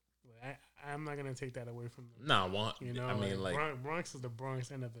 Yeah. Like, I'm not gonna take that away from them. Nah, I mean, like Bronx is the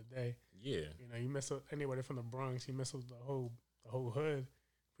Bronx. End of the day, yeah. you mess with anybody from the Bronx, you mess with the whole hood,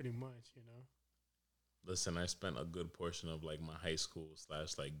 pretty much. Listen, I spent a good portion of like my high school /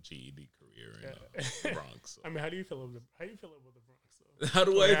 like GED career in the Bronx. So. I mean, how do you feel about the Bronx? Though? How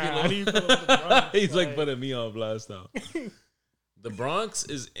do I Yeah, how do you feel? feel about the Bronx? He's like Like- putting me on blast now. The Bronx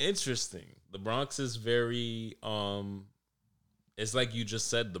is interesting. The Bronx is very it's like you just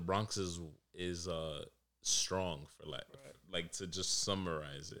said, the Bronx is strong for like to just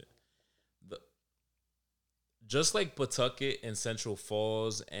summarize it. Just like Pawtucket and Central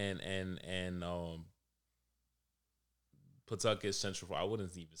Falls and Pawtucket, Central Falls, I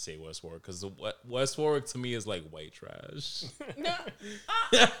wouldn't even say West Warwick because West Warwick to me is like white trash.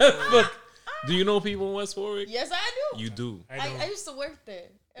 Look, do you know people in West Warwick? Yes, I do. You do. I used to work there.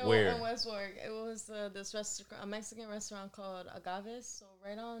 Where? In West Warwick. It was this restaurant, a Mexican restaurant called Agaves. So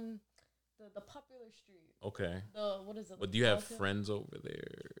right on the popular street. Okay. What is it? But do you have Delta? friends over there?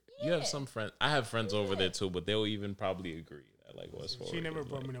 You have some friends. I have friends over there too, but they'll even probably agree that like West Warwick. She never is,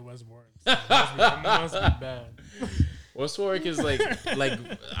 brought like, me to West Warwick. So it must be bad. West Warwick is like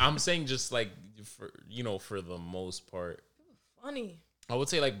I'm saying just like for the most part. Funny. I would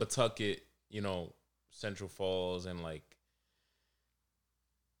say like Pawtucket, Central Falls, and like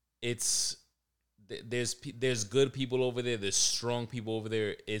there's good people over there. There's strong people over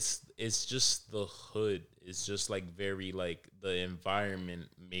there. It's just the hood. It's just like very like the environment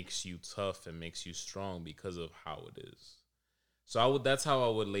makes you tough and makes you strong because of how it is. So that's how I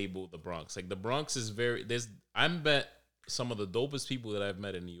would label the Bronx. Like the Bronx is I met some of the dopest people that I've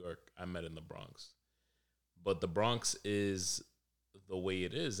met in New York. I met in the Bronx, but the Bronx is the way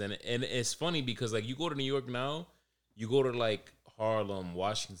it is, and it's funny because like you go to New York now, you go to like Harlem,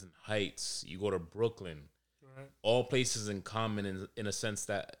 Washington Heights, you go to Brooklyn, Right. all places in common in a sense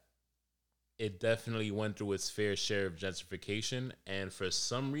that it definitely went through its fair share of gentrification, and for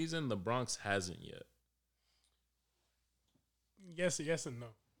some reason the Bronx hasn't yet. Yes and no.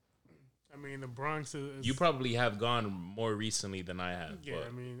 I mean, the Bronx is. You probably have gone more recently than I have. Yeah, but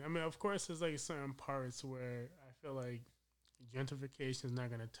I mean, of course, there's like certain parts where I feel like gentrification is not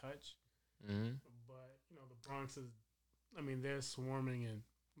gonna touch, mhm. but the Bronx is. I mean, they're swarming in.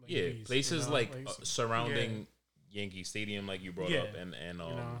 Like Yeah, bees, places like like, surrounding Yankee Stadium, like you brought Yeah, up, and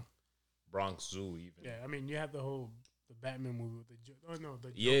Bronx Zoo even. Yeah, I mean, you have the Batman movie with the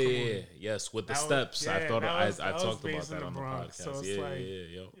Yeah, yes, with the steps. I thought I talked about that on the podcast. So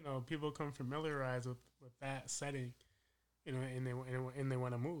it's people come familiarized with that setting, and they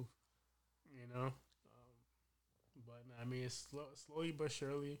want to move, But I mean, it's slowly but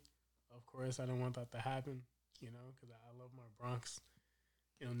surely. Of course, I don't want that to happen, because I love my Bronx,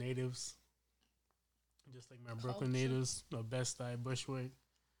 natives, just like my Brooklyn natives, Bed-Stuy, Bushwick.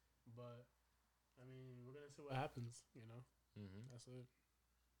 But I mean, we're gonna see what happens, That's it.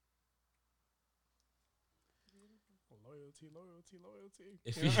 Loyalty.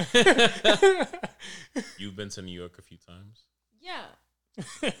 You've been to New York a few times? Yeah.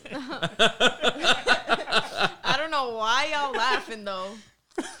 I don't know why y'all laughing though.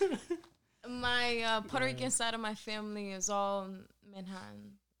 My Puerto Rican side of my family is all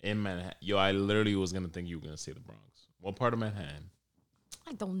Manhattan. In Manhattan. Yo, I literally was gonna think you were gonna say the Bronx. What part of Manhattan?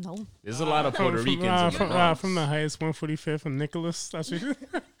 I don't know. There's a lot of Puerto Ricans in the Bronx. From the highest 145th and Nicholas. That's what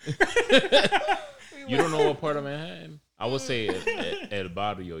You don't know what part of Manhattan? I would say El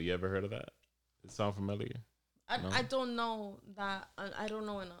Barrio. You ever heard of that? It sound familiar? I don't know that. I don't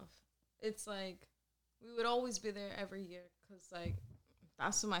know enough. It's like we would always be there every year because like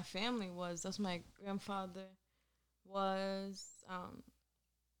that's what my family was. That's what my grandfather was.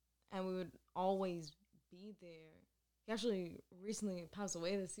 And we would always be there. He actually recently passed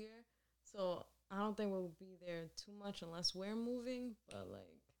away this year, so I don't think we'll be there too much unless we're moving. But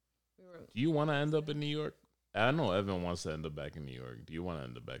like, do you want to end up in New York? I know Evan wants to end up back in New York. Do you want to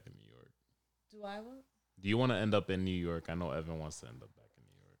end up back in New York? Do I want? Do you want to end up in New York? I know Evan wants to end up back in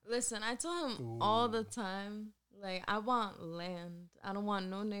New York. Listen, I tell him all the time, like, I want land. I don't want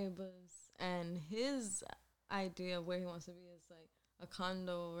no neighbors. And his idea of where he wants to be is like a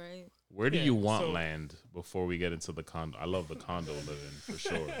condo, right? Where do you want land before we get into the condo? I love the condo living for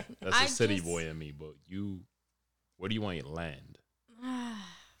sure. That's a city boy in me. But where do you want your land?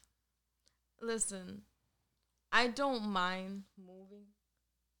 Listen, I don't mind moving.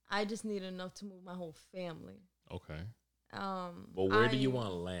 I just need enough to move my whole family. Okay. But where do you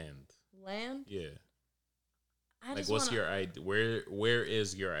want land? Land? Yeah. What's your idea? Where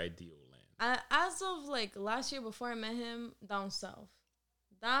is your ideal land? As of like last year before I met him, down south.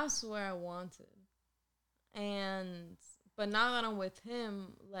 That's where I wanted. But now that I'm with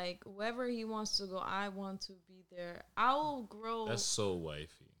him, like wherever he wants to go, I want to be there. I will grow. That's so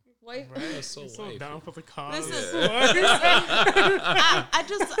wifey. Right? That's so down for the cause. Listen, I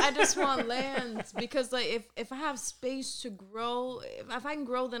just want land because like if I have space to grow, if I can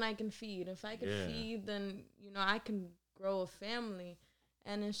grow, then I can feed. If I can feed, then I can grow a family.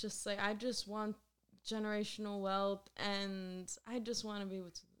 And it's just like I just want generational wealth, and I just want to be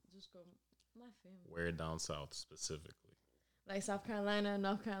able to just grow my family. Where down south specifically? Like South Carolina,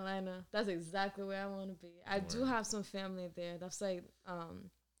 North Carolina. That's exactly where I want to be. I do have some family there. That's like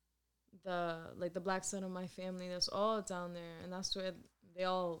the black side of my family. That's all down there, and that's where they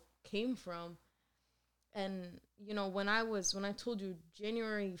all came from. And when I told you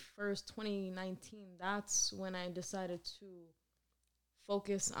January 1st, 2019, that's when I decided to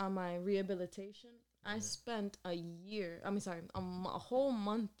focus on my rehabilitation. I spent a whole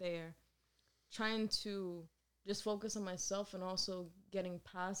month there trying to just focus on myself and also getting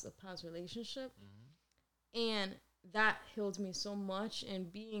past a past relationship. And that healed me so much,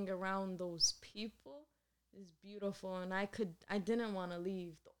 and being around those people is beautiful. And I didn't want to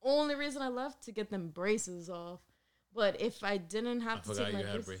leave. The only reason I left to get them braces off. But if I didn't have to take my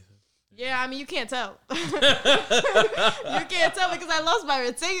braces. Yeah, I mean, you can't tell. You can't tell because I lost my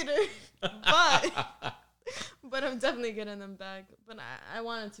retainer. But I'm definitely getting them back. But I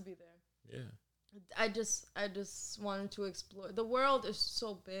wanted to be there. Yeah. I just wanted to explore. The world is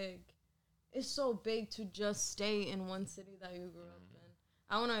so big. It's so big to just stay in one city that you grew up in.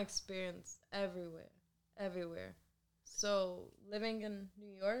 I want to experience everywhere. So living in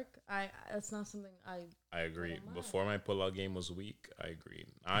New York, that's not something I agree. Before my pull-out game was weak, I agreed.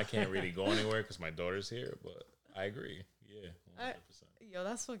 I can't really go anywhere because my daughter's here, but I agree. Yeah, 100%. Yo,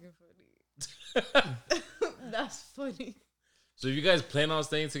 that's fucking funny. That's funny. So if you guys plan on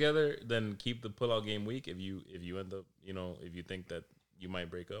staying together, then keep the pull-out game weak. If you end up, if you think that you might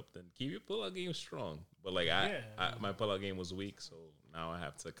break up, then keep your pull-out game strong. But like my pull-out game was weak, so now I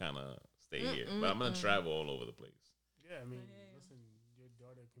have to kind of stay here. But I'm gonna travel all over the place. Yeah, I mean, listen, your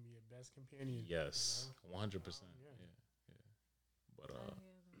daughter can be your best companion. Yes, 100%. Yeah. But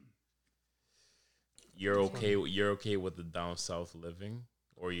you're okay with the down south living,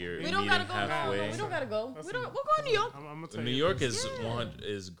 or we don't gotta go halfway? No, we don't gotta go. We're going to New York. New York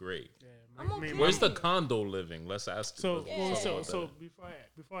is great. Yeah, I'm okay. Where's the condo living? Let's ask. So Yeah. well, talk so about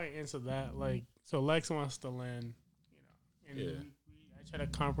that. before I answer that, like, so Lex wants to land, and Yeah. I try to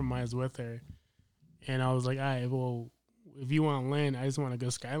compromise with her, and I was like, all right, well, if you want land, I just want a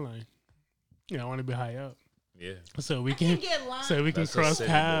good skyline. I want to be high up, Yeah, so we I can can get line. so we can that's a cross city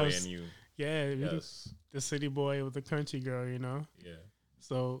boy paths. in you. Yeah, we can, Yes. the city boy with the country girl, Yeah.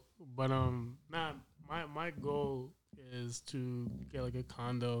 So, but not my goal is to get like a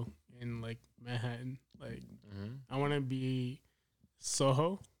condo in like Manhattan. Like, Mm-hmm. I want to be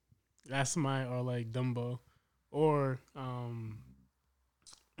Soho. That's my or like Dumbo, or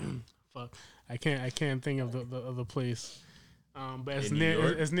fuck. I can't think of the other place. But it's In New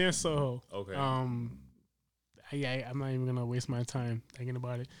York? it's near Soho. Okay. Yeah, I'm not even gonna waste my time thinking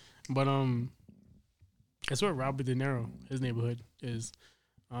about it. But that's where Robert De Niro, his neighborhood is.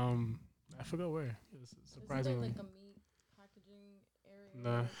 I forgot where. It's surprisingly. Isn't it like a meat packaging area?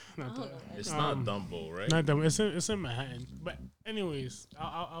 Nah, I not don't that. know. It's not Dumbo, right? Not dumb. It's in Manhattan. But anyways,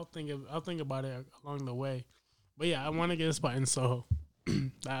 I'll think about it along the way. But yeah, I want to get a spot in Soho.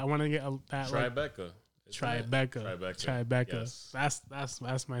 I want to get that like, Tribeca. Tribeca. Yes.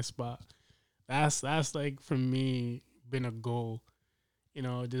 That's my spot. That's like for me been a goal.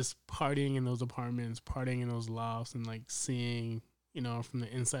 Just partying in those apartments, partying in those lofts, and like seeing, from the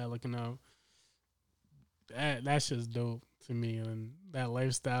inside looking out. That's just dope to me, and that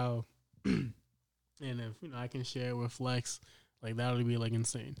lifestyle. And if I can share it with Lex, like that would be like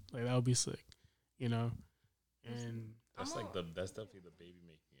insane. Like that would be sick, And That's that's definitely the baby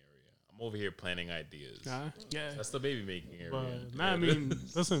making area. I'm over here planning ideas. yeah. That's the baby making area. But nah, I mean,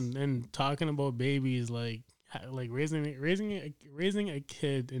 listen, and talking about babies, like raising a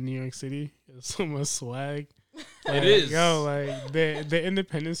kid in New York City is so much swag. Like, It is. Yo, like the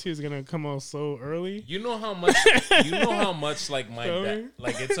independence is gonna come out so early. You know how much like my Sorry? dad,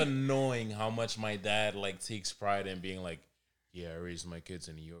 like it's annoying how much my dad like takes pride in being like, yeah, I raised my kids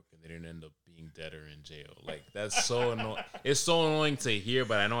in New York and they didn't end up being dead or in jail. Like that's so annoying. It's so annoying to hear,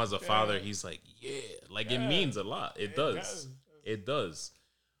 but I know as a father, he's like, yeah, like it means a lot. It does. It does.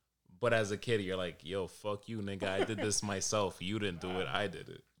 But as a kid, you're like, yo, fuck you, nigga. I did this myself. You didn't do it. I did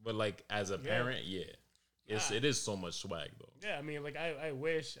it. But like as a parent, it is so much swag though. Yeah, I mean, like I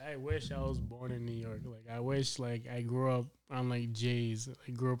wish I was born in New York. Like I wish like I grew up on like Jay's.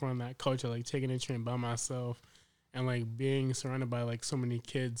 I grew up on that culture, like taking a train by myself, and like being surrounded by like so many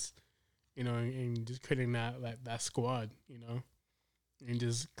kids, and just creating that squad, and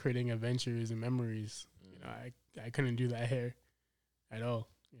just creating adventures and memories. I couldn't do that here at all.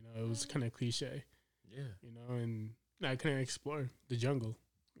 It was kind of cliche. Yeah. And I couldn't explore the jungle,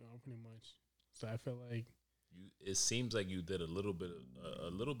 pretty much. So I feel like It seems like you did a little bit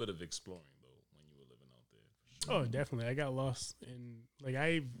of exploring though when you were living out there. For sure. oh, definitely, I got lost and like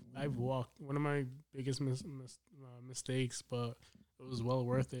I've walked. One of my biggest mistakes, but it was well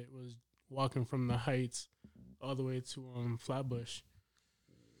worth it. Was walking from the Heights all the way to Flatbush.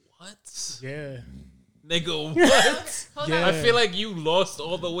 What? Yeah. Nigga, what? Hold Yeah. I feel like you lost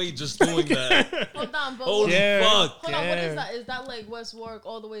all the way just doing that. Hold on, but Holy Yeah. fuck. hold on, what Yeah. is that? Is that like West Warwick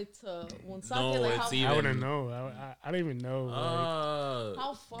all the way to Woonsocket? No, like it's how, even- I wouldn't know. I don't even know. how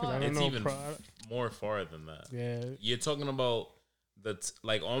 'cause I far? don't It's know. even more far than that. Yeah. You're talking about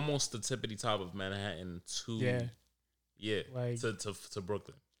like almost the tippity top of Manhattan to Like- to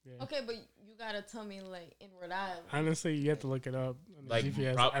Brooklyn. Yeah. Okay, but you gotta tell me like in Rhode Island. Honestly, you have to look it up on the Like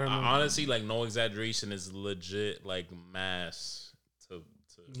GPS. I don't know. honestly, like no exaggeration, is legit like mass to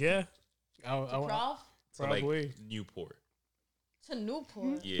Yeah. To Prof? to like Probably. Newport. To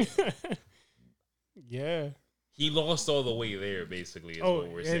Newport. Yeah. Yeah. He lost all the way there, basically, is what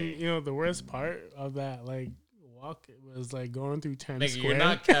we're and saying. the worst part of that like walk was like going through Times Nigga, Square. you're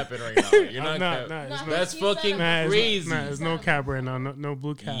not capping right now. You're I'm not capping. Nah, it's Nah, no, That's he said fucking it. crazy. There's no cap right now. No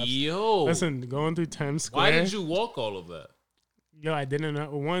blue caps. Yo. Listen, going through Times Square. Why did you walk all of that? Yo, I didn't know.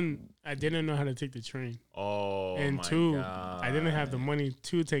 One, I didn't know how to take the train, Oh, and my two, God. I didn't have the money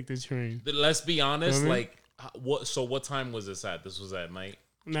to take the train. Let's be honest. You know what I mean? Like, what? So, what time was this at? This was at night.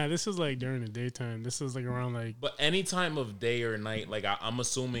 Nah, this is like during the daytime. This is like around like But any time of day or night, like I'm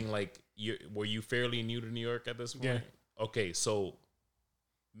assuming, like were you fairly new to New York at this point? Yeah. Okay, so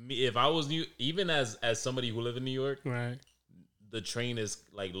if I was new, even as somebody who live in New York, right. the train is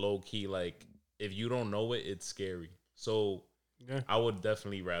like low key. Like if you don't know it, it's scary. So Yeah. I would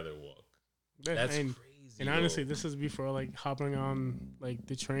definitely rather walk. Yeah, That's and, crazy. and though. honestly, this is before like hopping on like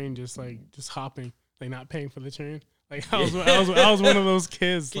the train, just hopping, like not paying for the train. Like I was one of those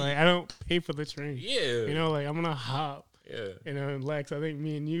kids. Like I don't pay for the train. yeah, Like I'm gonna hop. yeah. And Lex, I think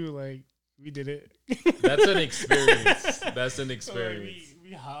me and you like we did it. That's an experience. That's an So, like, experience.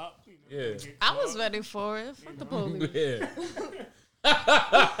 we hop. Yeah. I was ready for it. Fuck the police. Yeah.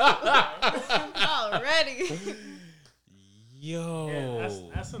 Already. Yo. Yeah,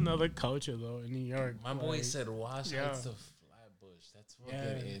 that's another culture though in New York. My boy like, said Wash yeah. Heights to Flatbush. That's fucking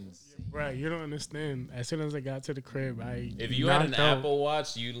Yeah. insane. Right, you don't understand. As soon as I got to the crib, If you had an knocked out. Apple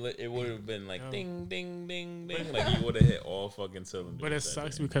Watch, it would have been like No. ding, ding, ding, ding. Like you would have hit all fucking cylinders. But it that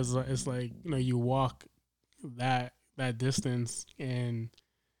sucks day. because it's like you walk that distance, and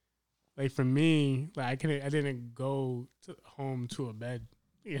like for me, like I didn't go home to a bed.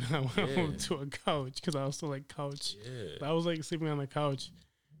 I went home to a couch because I was still like couch. Yeah. I was like sleeping on the couch,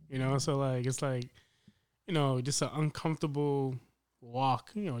 So like it's like, just an uncomfortable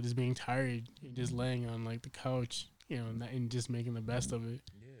walk. Just being tired and just laying on like the couch, and just making the best of it.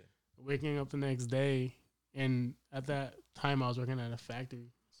 Yeah. Waking up the next day, and at that time I was working at a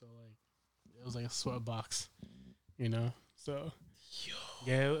factory, so like it was like a sweat box, So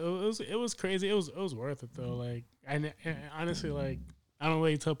yeah, it was crazy. It was worth it though. Like and honestly, like I don't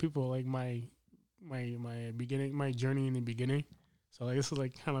really tell people like my journey in the beginning. So like this is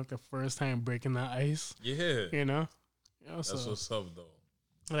like kind of like the first time breaking the ice. Yeah. That's so, what's up though.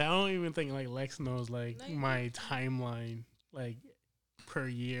 Like, I don't even think like Lex knows like my timeline like per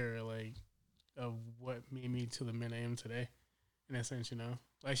year like of what made me to the man I am today. In a sense,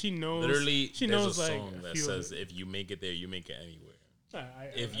 like she knows. Literally, she there's knows a like song that says, "If you make it there, you make it anywhere."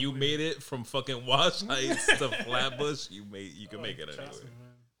 If you made it from fucking Wash Heights to Flatbush, you can make it anywhere. Me,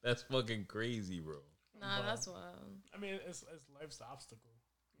 That's fucking crazy, bro. Nah, that's wild. I mean, it's life's obstacle.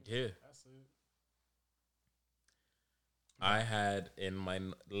 Yeah. That's it. I had in my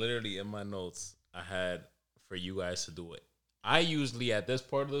notes, I had for you guys to do it. I usually at this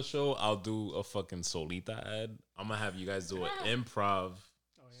part of the show, I'll do a fucking Solita ad. I'm gonna have you guys do an improv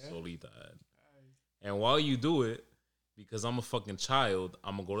Solita ad. And while you do it, because I'm a fucking child,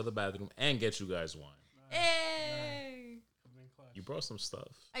 I'm gonna go to the bathroom and get you guys wine. Hey, You brought some stuff.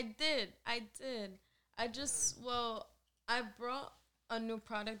 I did. I brought a new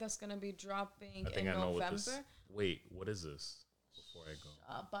product that's gonna be dropping in November. What this. Wait, what is this? Before I go,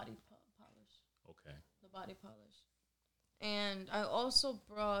 body polish. Okay. The body polish. And I also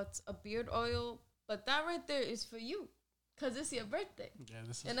brought a beard oil, but that right there is for you, cause it's your birthday. Yeah,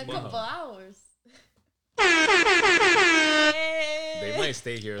 this is in a couple hours. They might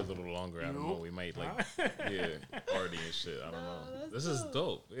stay here a little longer. I don't know. We might party and shit. I don't know. This is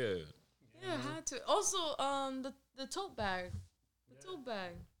dope. Yeah. Yeah, I had to. Also, the tote bag. The tote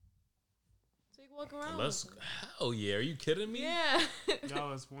bag. So you can walk around. Hell yeah. Are you kidding me? Yeah.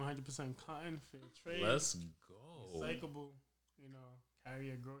 Yo, it's 100% cotton, fair trade. Let's go. Recyclable, carry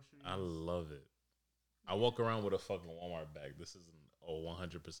your groceries. I love it. I walk around with a fucking Walmart bag. This is a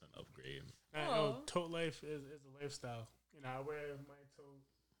 100% upgrade. Tote life is a lifestyle. I wear my tote.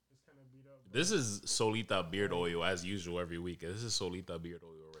 It's kind of beat up. This is Solita beard oil as usual every week. This is Solita beard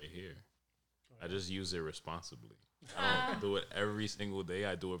oil right here. I just use it responsibly. I don't do it every single day.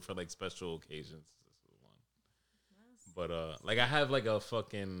 I do it for like special occasions. This is one. But like I have like a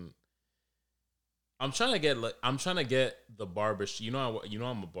fucking. I'm trying to get the barber.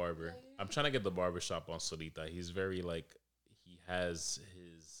 I'm a barber. I'm trying to get the barbershop on Solita. He's very like he has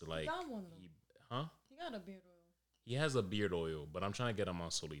his like. He got one though. He got a beard oil. He has a beard oil, but I'm trying to get him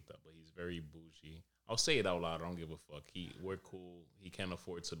on Solita. But he's very bougie. I'll say it out loud. I don't give a fuck. We're cool. He can't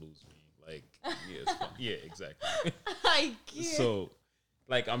afford to lose me. Like, yeah, it's fine. Yeah, exactly. I can't. So,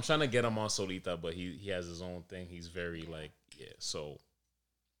 like, I'm trying to get him on Solita, but he has his own thing. He's very like, so.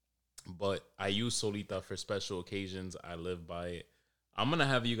 But I use Solita for special occasions. I live by it. I'm gonna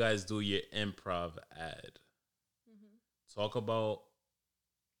have you guys do your improv ad. Mm-hmm. Talk about.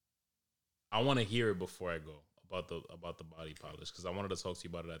 I want to hear it before I go about the body polish because I wanted to talk to you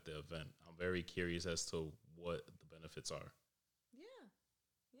about it at the event. I'm very curious as to what the benefits are. Yeah.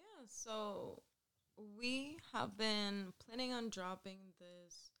 So we have been planning on dropping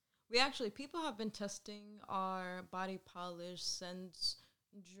this. People have been testing our body polish since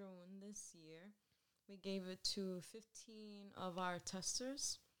June this year. We gave it to 15 of our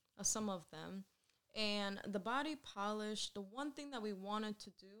testers, some of them. And the body polish, the one thing that we wanted to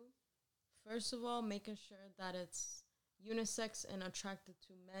do, first of all, making sure that it's unisex and attracted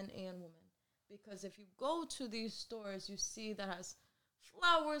to men and women. Because if you go to these stores, you see that has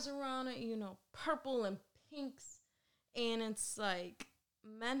flowers around it, purple and pinks. And it's like,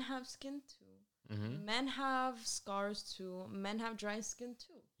 men have skin too. Mm-hmm. Men have scars too. Men have dry skin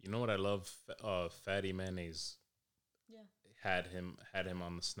too. You know what I love? Fatty Mayonnaise. Yeah. Had him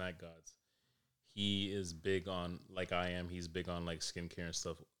on the Snack Gods. He is big on, like I am, he's big on like skincare and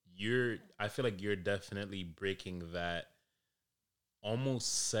stuff. I feel like you're definitely breaking that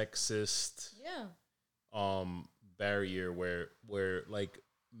almost sexist Yeah. barrier where like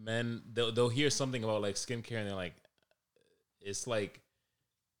men they'll hear something about like skincare and they're like, it's like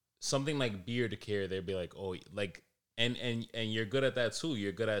something like beard care. They'd be like, oh, like, and you're good at that too.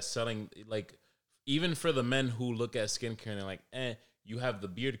 You're good at selling, like, even for the men who look at skincare and they're like, you have the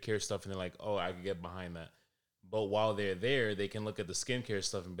beard care stuff, and they're like, oh, I could get behind that. But while they're there, they can look at the skincare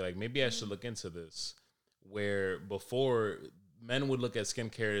stuff and be like, maybe I should look into this. Where before, men would look at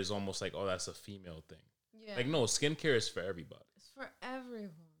skincare as almost like, oh, that's a female thing. Yeah. Like, no, skincare is for everybody. It's for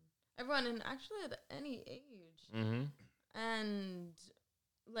everyone. Everyone, and actually at any age. Mm-hmm. And,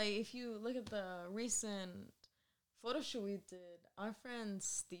 like, if you look at the recent photo shoot we did, our friend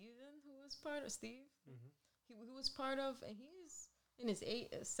Steven, who was part of, Steve, he was part of, and he's in his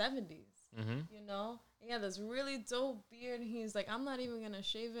 70s, you know? He had this really dope beard, and he's like, I'm not even going to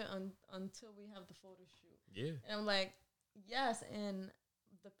shave it until we have the photo shoot. Yeah. And I'm like, yes, and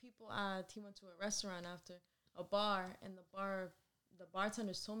the people he went to a restaurant after, a bar, and the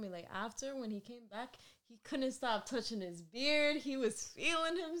bartenders told me, like, after, when he came back, he couldn't stop touching his beard. He was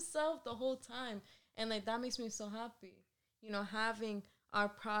feeling himself the whole time. And, like, that makes me so happy. You know, having our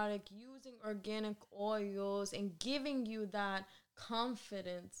product, using organic oils, and giving you that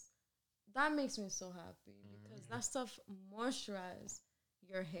confidence, that makes me so happy. Because that stuff moisturizes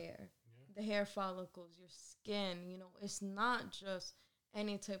your hair, the hair follicles, your skin. You know, it's not just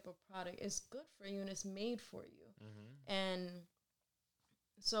any type of product. It's good for you, and it's made for you. And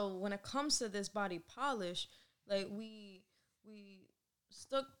so when it comes to this body polish, like, we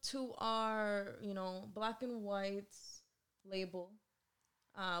stuck to our, you know, black and white label.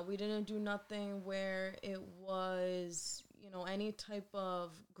 We didn't do nothing where it was, you know, any type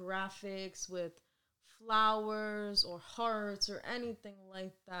of graphics with flowers or hearts or anything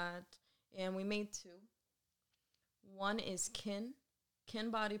like that. And we made two. One is Kin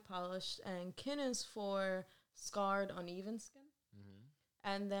body polish, and Kin is for scarred, uneven skin.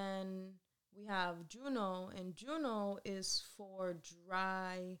 And then we have Juno, and Juno is for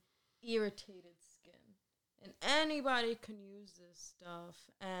dry, irritated skin. And anybody can use this stuff.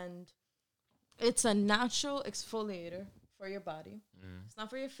 And it's a natural exfoliator for your body. It's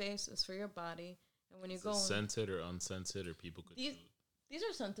not for your face, it's for your body. And when you go scented or unscented, or people could these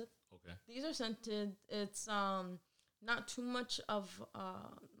are scented. Okay. These are scented. It's not too much of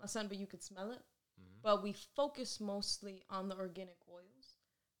a scent, but you could smell it. But we focus mostly on the organic oils.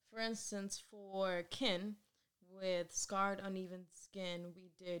 For instance, for Kin, with scarred, uneven skin, we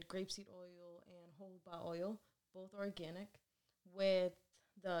did grapeseed oil and jojoba oil, both organic. With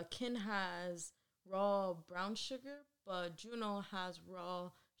the Kin has raw brown sugar, but Juno has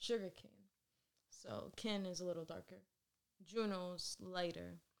raw sugar cane. So Kin is a little darker. Juno's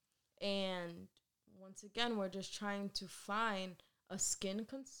lighter. And once again, we're just trying to find a skin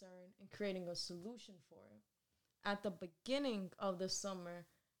concern and creating a solution for it. At the beginning of the summer,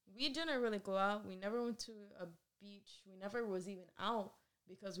 we didn't really go out. We never went to a beach. We never was even out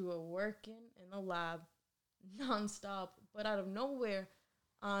because we were working in the lab nonstop. But out of nowhere,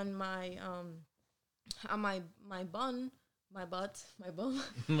 on my bum, my butt. My butt.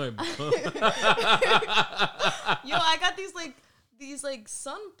 Yo, I got these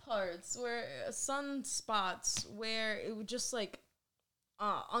sun parts where sun spots where it would just like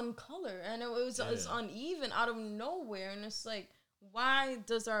uncolored, and it was uneven out of nowhere, and it's like, why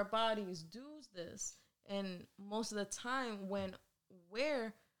does our bodies do this? And most of the time when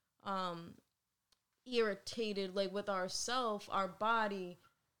we're irritated, like with ourselves, our body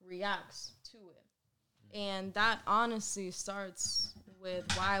reacts to it. And that honestly starts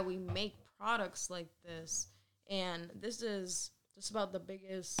with why we make products like this. And this is just about the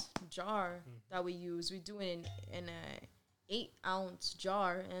biggest jar that we use. We do it in a 8-ounce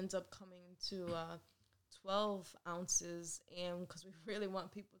jar. It ends up coming to 12 ounces, and because we really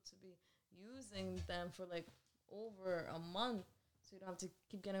want people to be using them for like over a month, so you don't have to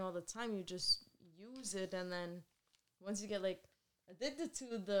keep getting all the time. You just use it, and then once you get like addicted to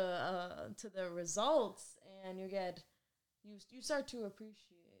the results, and you start to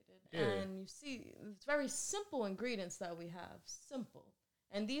appreciate it. And you see it's very simple ingredients that we have, simple,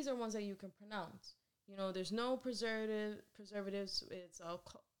 and these are ones that you can pronounce. You know, there's no preservatives. It's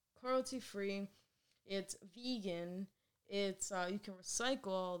cruelty free. It's vegan. It's you can recycle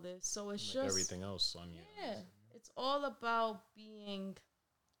all this. So it's like just everything else on you. Yeah, it's all about being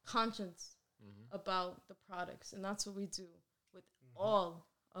conscious about the products, and that's what we do with all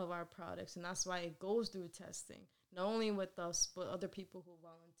of our products, and that's why it goes through testing, not only with us but other people who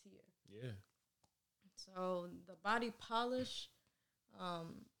volunteer. Yeah. So the body polish,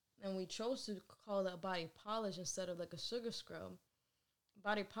 and we chose to call it a body polish instead of like a sugar scrub,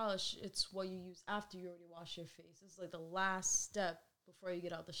 body polish, it's what you use after you already wash your face. It's like the last step before you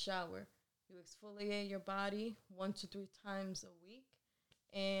get out the shower. You exfoliate your body 1 to 3 times a week,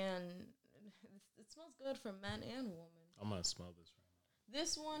 and it smells good for men and women. I'm gonna smell this right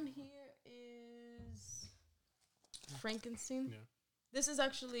This one here is Frankenstein. Yeah. This is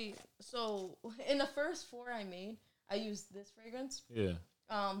actually, so in the first 4 I made, I used this fragrance. now.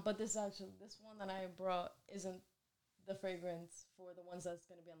 Yeah. But this one that I brought isn't the fragrance for the ones that's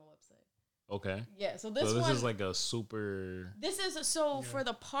going to be on the website. Okay. Yeah, so This one is like a super. This is for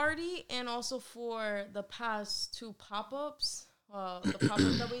the party and also for the past 2 pop-ups. The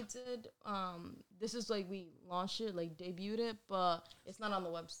pop-up that we did. This is like we launched it, like debuted it, but it's not on the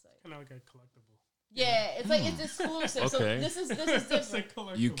website. Kind of like a collectible. Yeah, it's like it's exclusive. So Okay. this is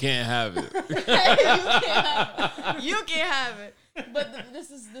different. You can't have it. You can't have it. But this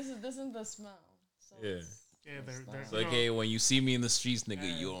is the smell. So Yeah. Yeah, they're It's like, hey, when you see me in the streets,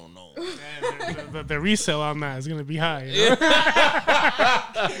 nigga, you don't know. the resale on that is gonna be high. You know?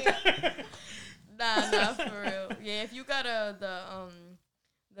 Nah, for real. Yeah, if you got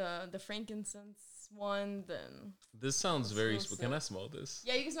the frankincense one, then This sounds very. So Can I smell this?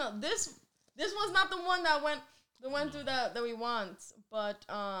 yeah, you can smell this. This one's not the one that went through that we want, but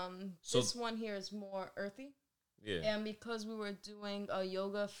So- this one here is more earthy. Yeah. And because we were doing a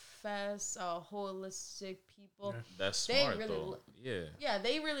yoga fest, holistic people, That's they smart really though. Yeah. yeah,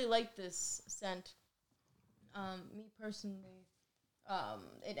 they really like this scent. Me personally,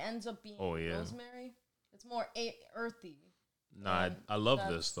 it ends up being Oh, yeah. rosemary. It's more earthy. Nah, And I love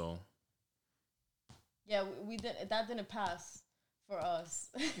that's- this though. Yeah, we didn't pass for us.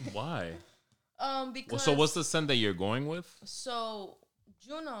 Why? Because Well, so what's the scent that you're going with? So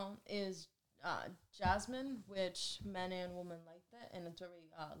Juno is jasmine, which men and women like that, and it's very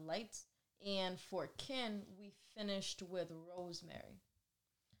light. And for Kin, we finished with rosemary.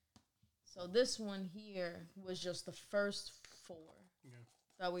 So this one here was just the first 4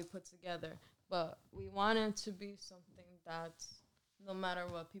 that we put together. But we wanted to be something that no matter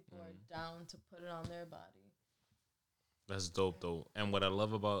what, people are down to put it on their body. That's dope though. And what I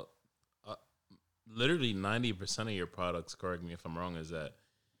love about literally 90% of your products, correct me if I'm wrong, is that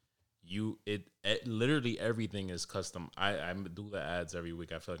literally everything is custom. I do the ads every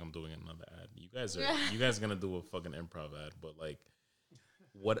week. I feel like I'm doing another ad. You guys are gonna do a fucking improv ad, but like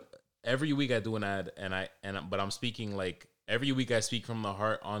every week I do an ad but I'm speaking like every week I speak from the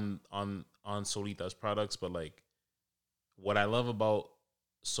heart on Solita's products, but like what I love about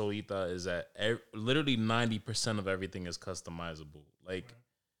Solita is that literally 90% of everything is customizable. Like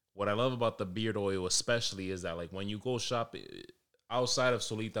what I love about the beard oil especially is that like when you go shop outside of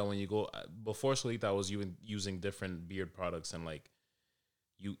Solita, when you go before Solita, I was using different beard products, and like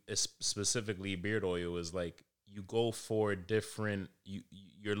specifically beard oil is like you go for different.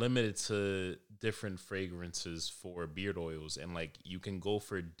 You're limited to different fragrances for beard oils, and like you can go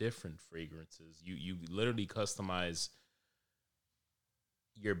for different fragrances. You literally customize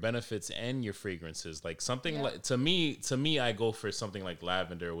your benefits and your fragrances. Like something like to me, I go for something like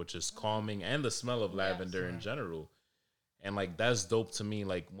lavender, which is calming, and the smell of lavender in general. And like that's dope to me.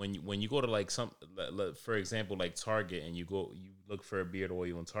 Like when you go to like for example, like Target, and you look for a beard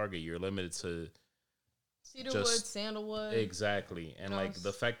oil in Target, you're limited to Cedarwood, sandalwood. Exactly. And like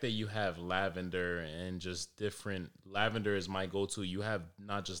the fact that you have lavender and just different, lavender is my go-to. You have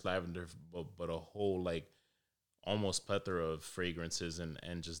not just lavender, but a whole like almost plethora of fragrances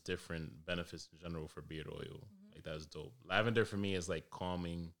and just different benefits in general for beard oil. Mm-hmm. Like that's dope. Lavender for me is like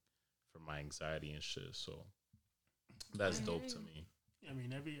calming for my anxiety and shit. So that's dope to me. I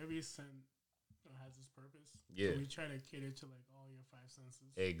mean, every scent has its purpose. Yeah. So we try to cater to like all your 5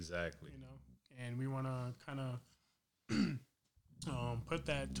 senses. Exactly. You know, and we want to kind of put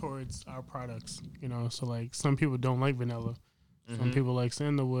that towards our products. You know, so like some people don't like vanilla, some people like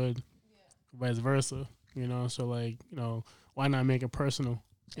sandalwood, vice versa. You know, so like why not make it personal?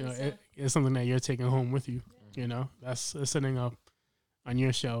 You know, it's something that you're taking home with you. You know, that's sitting up on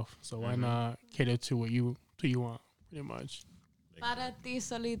your shelf. So why not cater to what you want? Pretty much. Para ti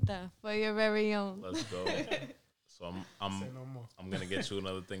solita, for your very own. Let's go. So I'm gonna get you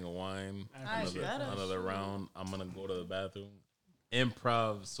another thing of wine, another round. I'm gonna go to the bathroom.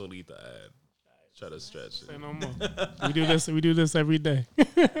 Improv Solita ad. Try to stretch it. Say no more. We do this every day.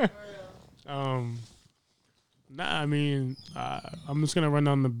 I mean, I'm just gonna run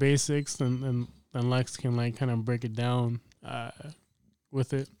down the basics, and Lex can like kind of break it down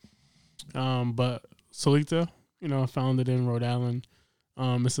with it. But Solita, founded in Rhode Island.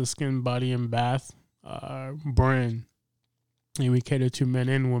 It's a skin, body, and bath brand, and we cater to men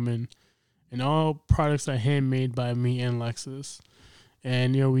and women. And all products are handmade by me and Lexus.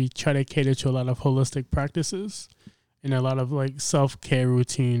 And, we try to cater to a lot of holistic practices and a lot of like self-care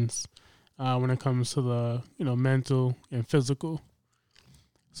routines when it comes to the, mental and physical.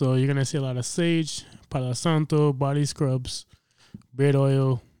 So you're going to see a lot of sage, Palo Santo, body scrubs, beard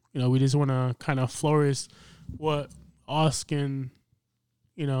oil. We just want to kind of flourish what our skin,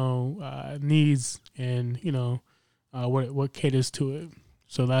 needs and, what caters to it.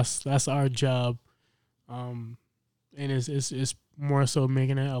 So that's our job. And it's more so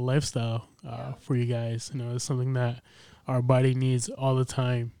making it a lifestyle for you guys. It's something that our body needs all the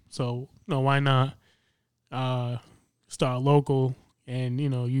time. So, why not start local and,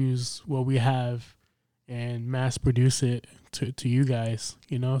 use what we have and mass produce it to you guys,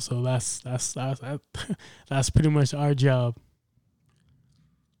 So that's pretty much our job.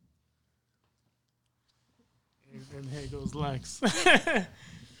 And here goes Lex.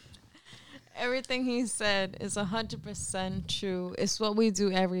 Everything he said is 100% true. It's what we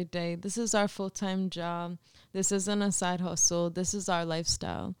do every day. This is our full-time job. This isn't a side hustle. This is our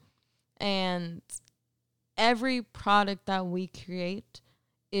lifestyle. And every product that we create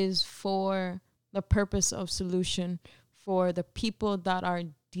is for the purpose of solution for the people that are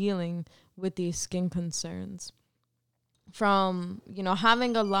dealing with these skin concerns. From,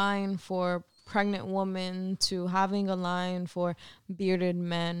 having a line for pregnant women to having a line for bearded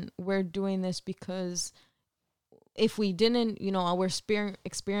men. We're doing this because if we didn't, we're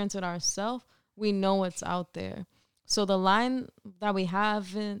experience it ourselves, we know what's out there. So the lines that we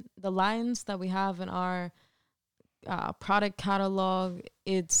have in our product catalog,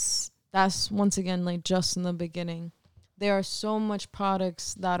 that's once again like just in the beginning. There are so much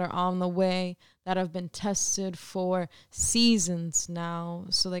products that are on the way that have been tested for seasons now.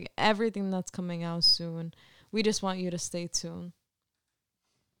 So like everything that's coming out soon, we just want you to stay tuned.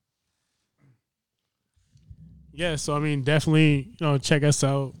 Yeah, so I mean, definitely, check us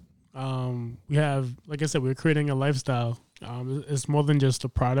out. We have, like I said, we're creating a lifestyle. It's more than just the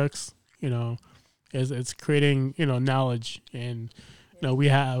products, it's creating, knowledge. And, we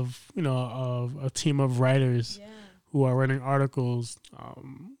have, a team of writers who are writing articles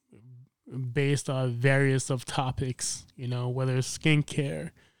based on various of topics, whether it's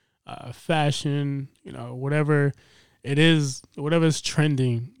skincare, fashion, whatever it is, whatever's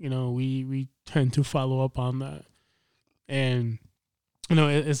trending, we tend to follow up on that. And,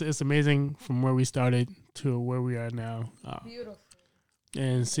 it's amazing from where we started to where we are now. Beautiful.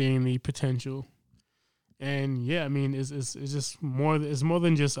 And seeing the potential. And yeah, I mean, it's just more. It's more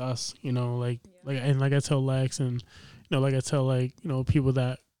than just us, like I tell Lex, and like I tell people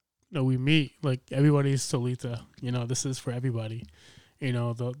that we meet. Like everybody's Solita. This is for everybody.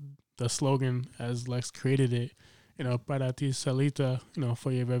 The slogan as Lex created it. Para ti Solita.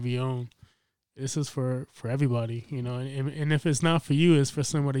 For your very own. This is for everybody. And if it's not for you, it's for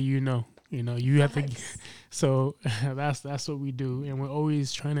somebody you have to. So that's what we do, and we're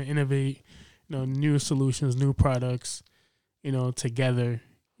always trying to innovate. New solutions, new products, together,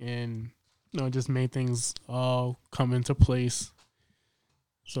 and just make things all come into place.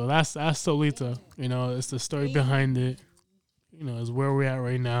 So that's Solita. It's the story behind it. Is where we're at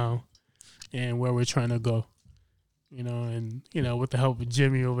right now, and where we're trying to go. And with the help of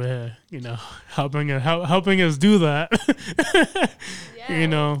Jimmy over here, helping us do that.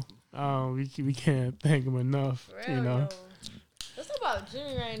 We can't thank him enough. It's about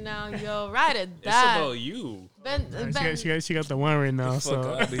Jimmy right now, yo. Right at that. It's about you. She got the one right now.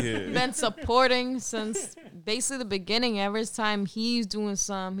 Been supporting since basically the beginning. Every time he's doing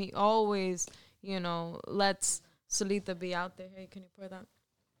something, he always, lets Solita be out there. Hey, can you pour that?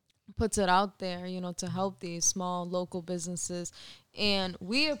 Puts it out there, to help these small local businesses. And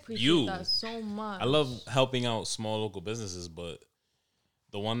we appreciate that so much. I love helping out small local businesses, but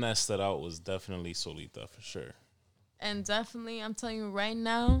the one that stood out was definitely Solita for sure. And definitely, I'm telling you right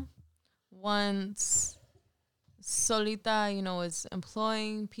now, once Solita, is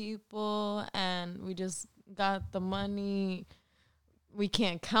employing people and we just got the money we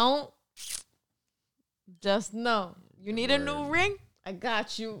can't count, just know. You need a new ring? I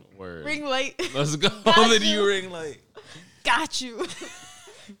got you. Word. Ring light. Let's go. The new ring light. Got you.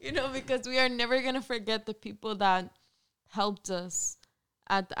 Because we are never going to forget the people that helped us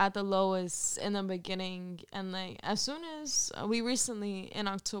at the lowest in the beginning. And like as soon as we recently in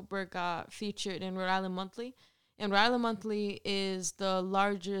October got featured in Rhode Island Monthly, and Rhode Island Monthly is the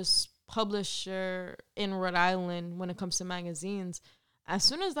largest publisher in Rhode Island when it comes to magazines. As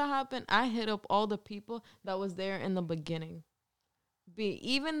soon as that happened, I hit up all the people that was there in the beginning.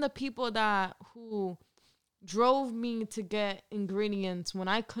 Even the people who drove me to get ingredients when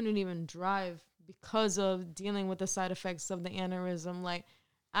I couldn't even drive because of dealing with the side effects of the aneurysm. Like,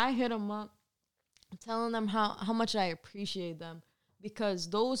 I hit them up telling them how much I appreciate them, because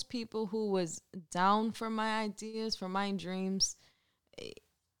those people who was down for my ideas, for my dreams,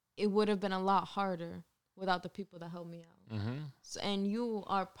 it would have been a lot harder without the people that helped me out. So, and you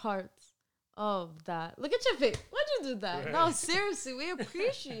are part of that. Look at your face. Why'd you do that? Right. No, seriously, we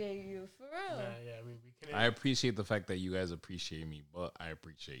appreciate you, for real. we can. I appreciate the fact that you guys appreciate me, but I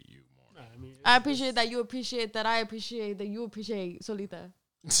appreciate you more. I appreciate that you appreciate that. I appreciate that you appreciate Solita.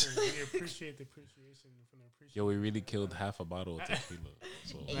 We appreciate the appreciation from the appreciation. Yo, we really killed half a bottle of tequila.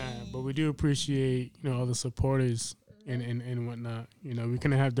 So. But we do appreciate, all the supporters and whatnot. We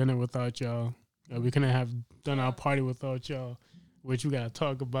couldn't have done it without y'all. We couldn't have done our party without y'all, which we gotta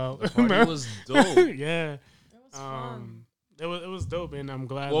talk about. The party was dope. Yeah. It was fun. It was dope, and I'm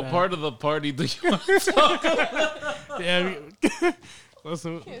glad. What part of the party do you want to talk about? Yeah,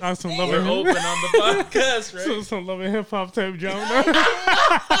 some We're loving open on the podcast, right? some loving hip hop type jump.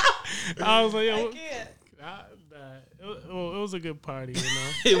 I was like, yo, it was a good party,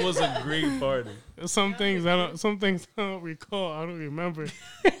 It was a great party. Some things I don't recall. I don't remember.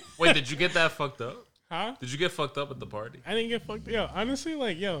 Wait, did you get that fucked up? Huh? Did you get fucked up at the party? I didn't get fucked. Yo, honestly,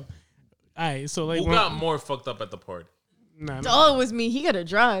 all right. So like, Who got more fucked up at the party? Nah. Oh, it was me. He got to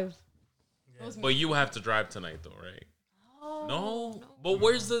drive. But you have to drive tonight, though, right? No. But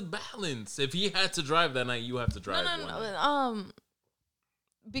where's the balance? If he had to drive that night, you have to drive. No.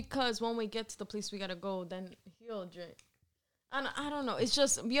 Because when we get to the place we gotta go, then he'll drink. And I don't know. It's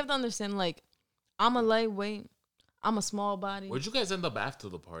just, you have to understand. Like, I'm a lightweight. I'm a small body. Where'd you guys end up after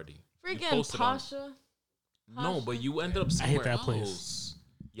the party? You Freaking posted on- Pasha. No, but you ended up somewhere hate that else. place.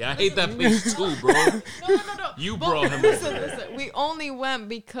 Yeah, I hate that place too, bro. No. You But brought him. Listen. We only went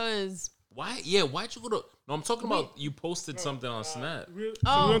because. Why? Yeah, why'd you go to? No, I'm talking about you posted something on Snap.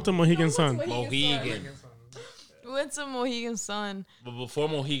 So we went to Mohegan Sun. Mohegan. We went to Mohegan Sun. But before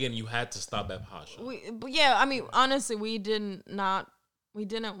Mohegan, you had to stop at Pasha. But yeah, I mean, honestly, we didn't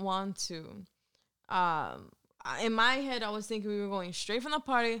want to. In my head, I was thinking we were going straight from the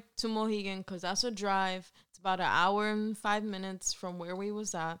party to Mohegan, because that's a drive. It's about an hour and 5 minutes from where we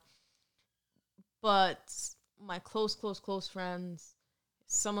was at. But my close friends,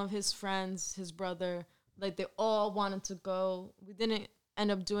 some of his friends, his brother, like, they all wanted to go. We didn't end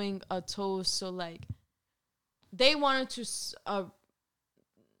up doing a toast, so like, they wanted to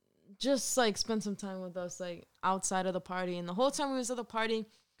just like spend some time with us, like, outside of the party. And the whole time we was at the party,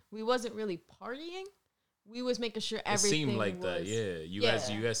 we wasn't really partying. We was making sure everything It seemed like was, that, yeah. You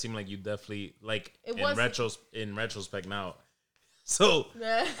guys seem like you definitely, like, in retrospect now. So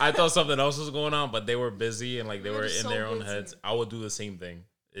Yeah. I thought something else was going on, but they were busy and like they We were were in so their own busy. heads. I would do the same thing.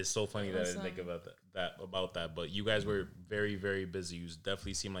 It's so funny that I didn't Listen. think about that. But you guys were very, very busy. You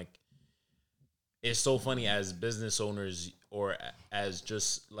definitely seem like, it's so funny as business owners or as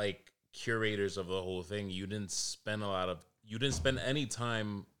just like curators of the whole thing. You didn't spend any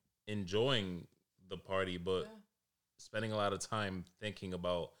time enjoying the party, but spending a lot of time thinking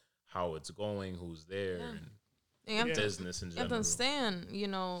about how it's going, who's there, and You have to- business in You have to general. understand,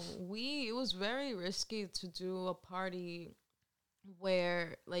 it was very risky to do a party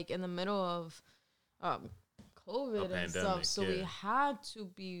where, like, in the middle of COVID and stuff. pandemic, So we yeah. had to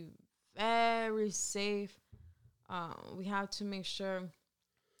be very safe. We had to make sure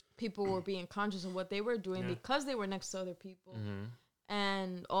people were being conscious of what they were doing because they were next to other people. Mm-hmm.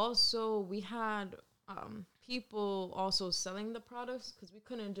 And also, we had people also selling the products, because we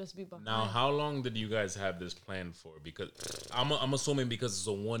couldn't just be behind. Now, how long did you guys have this planned for? Because I'm assuming because it's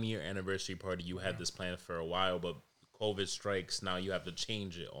a 1 year anniversary party, you had this planned for a while, but COVID strikes. Now you have to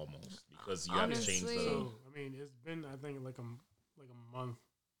change it almost because you have to change Honestly. the. So I mean, it's been, I think, like a month.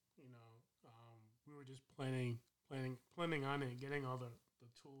 We were just planning on it, getting all the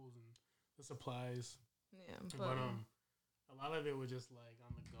tools and the supplies. Yeah, But a lot of it was just like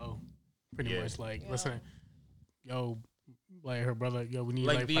on the go, pretty Yeah. much. Like, Yeah. listen, yo, like her brother, yo, we need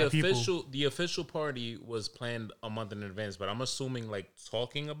Like like the 5 official party was planned a month in advance, but I'm assuming like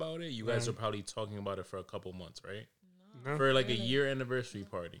talking about it, you guys Right. are probably talking about it for a couple months, right? No? For like a Really? year anniversary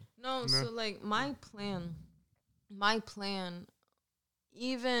party. No, so like my plan,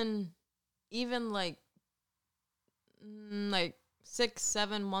 even like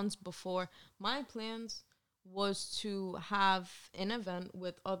 6-7 months before, my plans was to have an event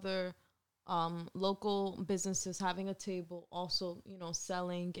with other local businesses, having a table, also,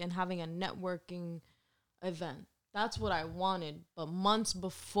 selling and having a networking event. That's what I wanted. But months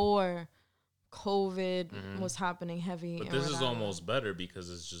before COVID was happening heavy. But in this Rhode is Island. almost better because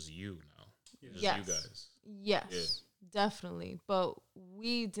it's just you now. Just Yes. you guys. Yes, definitely. But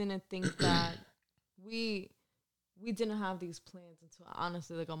we didn't think that we didn't have these plans until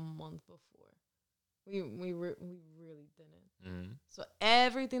honestly like a month before. We really didn't. Mm-hmm. So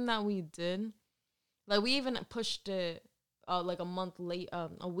everything that we did, like we even pushed it like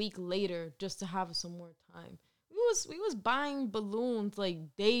a week later just to have some more time. We was buying balloons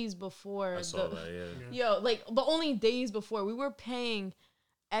like days before. I saw that, yeah. Yo, like, but only days before. We were paying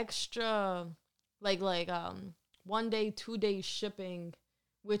extra, like 1 day, 2 days shipping,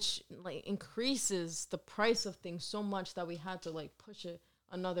 which like increases the price of things so much that we had to like push it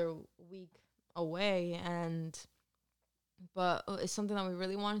another week away. But it's something that we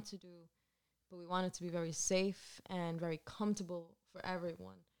really wanted to do, but we wanted to be very safe and very comfortable for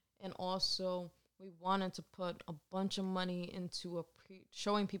everyone, and also we wanted to put a bunch of money into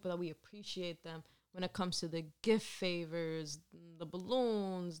showing people that we appreciate them when it comes to the gift favors, the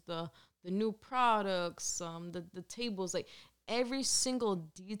balloons, the new products, the tables, like every single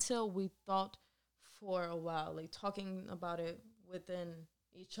detail we thought for a while, like talking about it within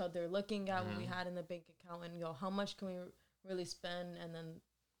each other, looking at what we had in the bank account and how much can we really spend, and then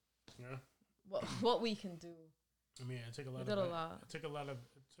what we can do. I mean, it took a lot. It took a lot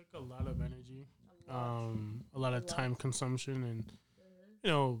of energy, a lot of time consumption,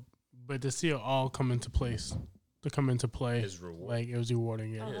 and but to see it all come into play, is rewarding. like it was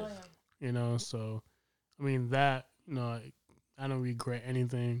rewarding. Yeah. So I mean that I don't regret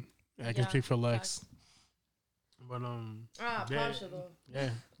anything. I can speak for Lex. But Pasha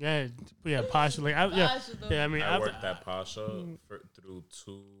though. Yeah, Pasha. Like I mean, I worked at Pasha through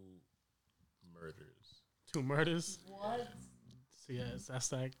 2 murders. 2 murders. What? So yes, that's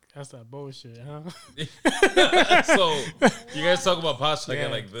that bullshit, huh? So you guys talk about Pasha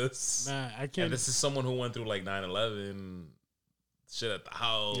again like this. Nah, I can't. And this is someone who went through like 9/11 shit at the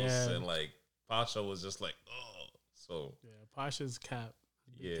house, and like Pasha was just like, oh, so yeah, Pasha's cap.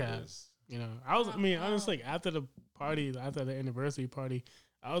 Yeah, cap. Honestly, after the anniversary party,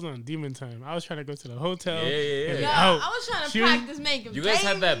 I was on demon time. I was trying to go to the hotel. Yeah. I was trying to practice making. You guys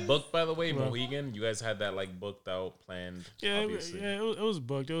had that booked, by the way, Mohegan. You guys had that like booked out, planned. Yeah, obviously. it was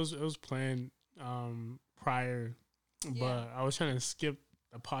booked. It was planned prior, but I was trying to skip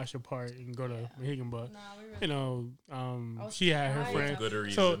the Pasha part and go to Mohegan. But she had her friend. Good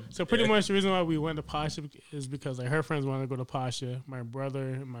reason. So pretty much the reason why we went to Pasha is because like her friends wanted to go to Pasha. My brother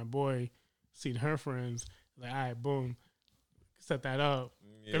and my boy seen her friends. Like, all right, boom, set that up.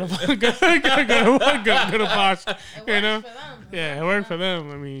 Yeah. Go to Pasha. It worked for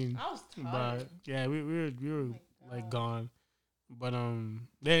them. I mean, I was tired. but yeah, we were like gone. But then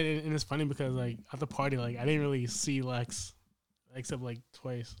and it's funny because like at the party, like I didn't really see Lex except like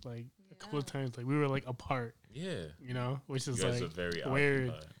twice, like a couple of times. Like we were like apart. Yeah. Which is you guys like are very weird.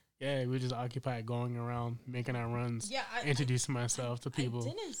 Occupied. Yeah, we were just occupied going around, making our runs, introducing myself to people. I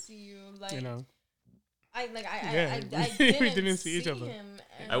didn't see you, like I we didn't see each other. Him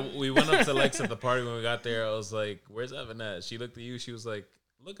we went up to Lex at the party when we got there. I was like, "Where's Evan at?" She looked at you. She was like,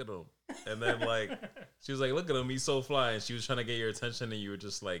 "Look at him." And then like she was like, "Look at him. He's so fly." And she was trying to get your attention, and you were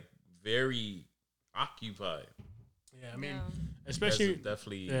just like very occupied. Yeah, I mean, especially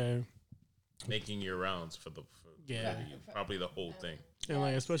definitely making your rounds for probably the whole thing. And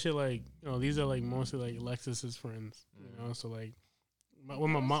like especially like these are like mostly like Lexus's friends, so like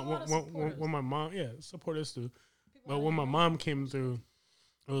when my mom support us too. But when my mom came through,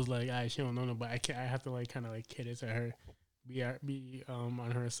 it was like, she don't know nobody. I have to like kind of like cater to her, be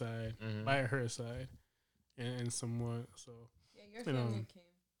on her side, by her side, and somewhat. So your family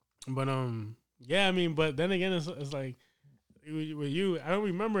came. But I mean, but then again, it's like with you, I don't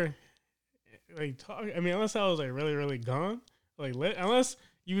remember like talk. I mean, unless I was like really really gone, like unless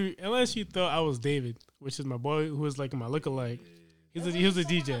you thought I was David, which is my boy who was like my lookalike. He was a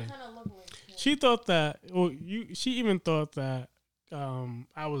DJ. She thought that. Well, she even thought that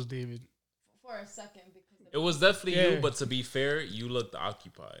I was David for a second because it was definitely you. But to be fair, you looked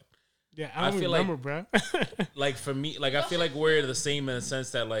occupied. Yeah, I feel remember, bro. Like for me, like I feel like we're the same in the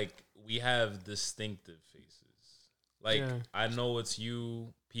sense that like we have distinctive faces. Like I know it's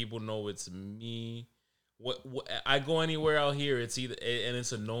you. People know it's me. What I go anywhere out here, it's either and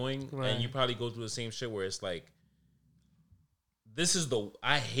it's annoying, and you probably go through the same shit where it's like.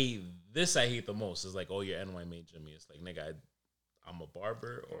 I hate the most. It's like, oh, you're NY Made Jimmy. It's like, nigga, I'm a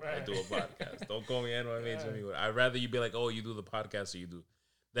barber or I do a podcast. Don't call me NY Made Jimmy. I'd rather you be like, oh, you do the podcast or you do.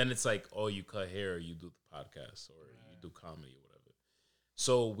 Then it's like, oh, you cut hair or you do the podcast or you do comedy or whatever.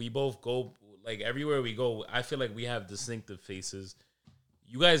 So we both go, like everywhere we go, I feel like we have distinctive faces.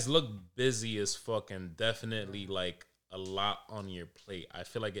 You guys look busy as fuck and definitely like a lot on your plate. I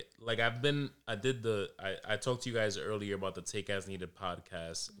feel like I talked to you guys earlier about the Take As Needed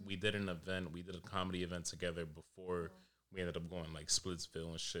podcast. We did an event. We did a comedy event together before we ended up going like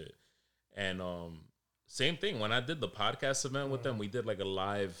Splitsville and shit. And same thing, when I did the podcast event with them, we did like a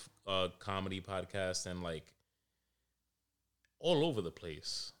live comedy podcast and like all over the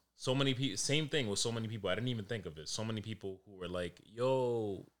place. So many people, same thing with so many people. I didn't even think of it. So many people who were like,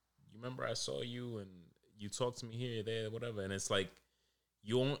 yo, you remember I saw you and you talked to me here, there, whatever. And it's like,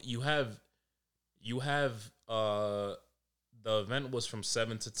 you have the event was from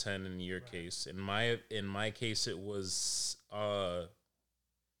 7 to 10 in your case. In my case, it was like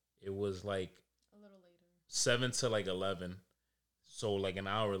a little later, 7 to like 11. So like an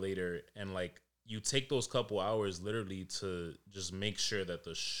hour later, and like you take those couple hours literally to just make sure that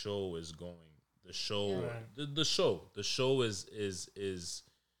the show is going. The show, the show is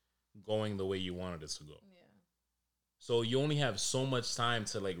going the way you wanted it to go. Yeah. So you only have so much time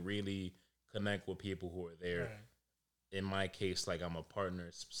to like really connect with people who are there. Right. In my case, like I'm a partner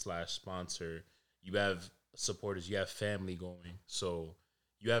 / sponsor. You have supporters, you have family going. So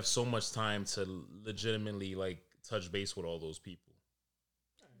you have so much time to legitimately like touch base with all those people.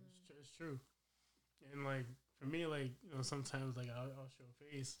 It's true. And like for me, like, you know, sometimes like I'll show a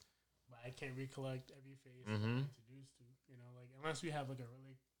face, but I can't recollect every face I'm introduced to. You know, like unless we have like a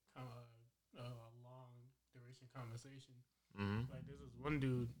really a long duration conversation. Like there's this one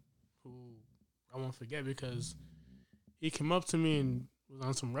dude who I won't forget because he came up to me and was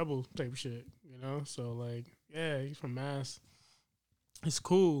on some rebel type shit, you know? So like, yeah, he's from Mass. It's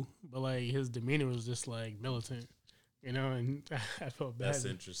cool, but like his demeanor was just like militant, you know, and I felt bad. That's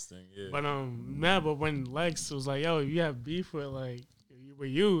interesting, yeah. But when Lex was like, yo, you have beef with like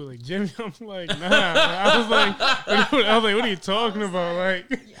like Jimmy, I'm like, nah. I was like, what are you talking about? Like,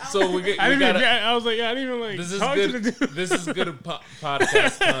 so I was like, yeah, I didn't even like. This is good. This is good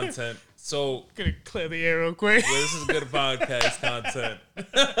podcast content. So gonna clear the air real quick. Yeah, this is good podcast content.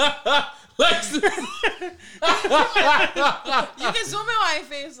 Lex, you can zoom in my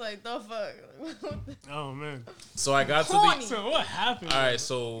face like the fuck. Oh man. So I got to the. So what happened? All right.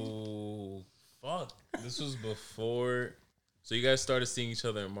 So fuck. This was before. So you guys started seeing each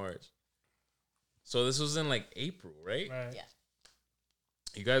other in March. So this was in like April, right? Right. Yeah.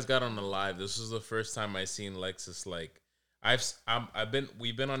 You guys got on the live. This was the first time I seen Lexus. Like,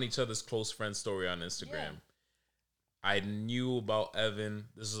 we've been on each other's close friend story on Instagram. Yeah. I knew about Evan.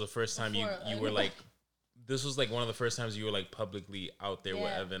 This was the first time you were like, this was like one of the first times you were like publicly out there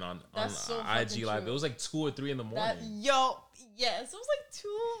with Evan on so IG Live. It was like 2 or 3 in the morning. Yes, it was like 2,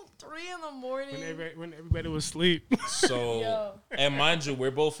 3 in the morning when everybody was asleep. So, and mind you,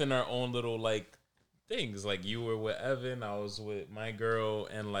 we're both in our own little like things. Like you were with Evan, I was with my girl,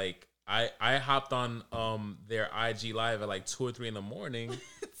 and like I hopped on their IG Live at like 2 or 3 in the morning,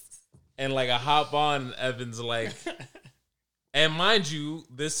 and like I hop on, and Evan's like. And mind you,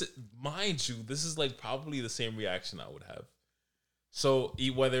 this is like probably the same reaction I would have. So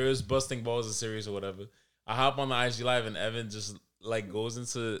whether it was busting balls in series or whatever, I hop on the IG Live and Evan just like goes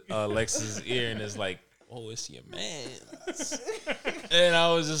into Lex's ear and is like, "Oh, it's your man." And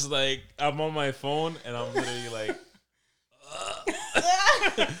I was just like, I'm on my phone and I'm literally like,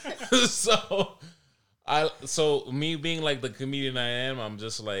 So me being like the comedian I am, I'm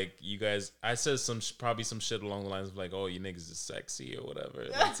just like, you guys, I said probably some shit along the lines of like, oh, you niggas is sexy or whatever,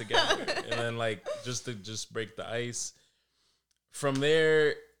 like together. And then like, just to break the ice. From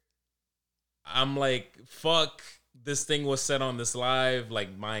there, I'm like, fuck, this thing was set on this live.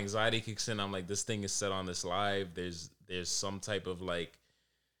 Like my anxiety kicks in. I'm like, this thing is set on this live. There's some type of like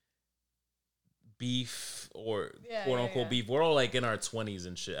beef or quote unquote beef. We're all like in our 20s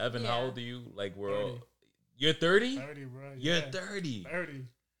and shit. Evan, how old are you? Like we're 30. All... You're 30? 30, bro. You're 30. 30.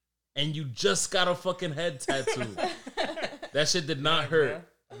 And you just got a fucking head tattoo. That shit did not hurt.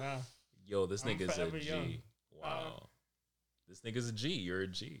 Nah. Yo, this nigga's a G. Young. Wow. This nigga's a G. You're a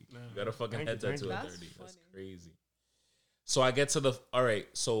G. Nah, you got a fucking head tattoo at 30. That's crazy. So I get to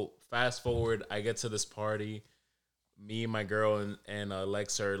so fast forward, I get to this party. Me and my girl and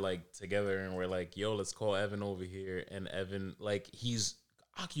Lex are like together and we're like, yo, let's call Evan over here. And Evan, like, he's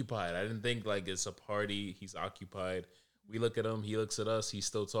occupied. I didn't think like it's a party. He's occupied. We look at him. He looks at us. He's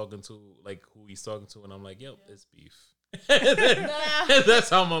still talking to like who he's talking to. And I'm like, yep, it's beef. And that's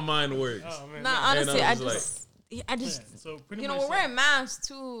how my mind works. Oh, man, honestly, I just, so pretty much we're wearing masks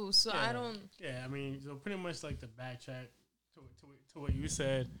too. So I don't. Yeah, I mean, so pretty much like the backtrack to what you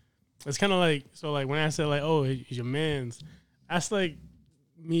said. It's kind of like, so like when I said like, oh, it's your man's, that's like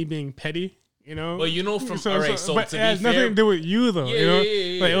me being petty You know, But you know from so, all right. so, So but to it be has nothing fair, to do with you though. Yeah, you know,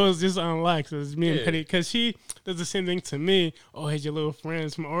 yeah. like it was just on Lex. It was me and Yeah. Petty because she does the same thing to me. Oh, hey, your little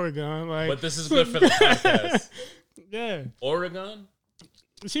friends from Oregon. Like, but this is good for the podcast. yeah. Oregon.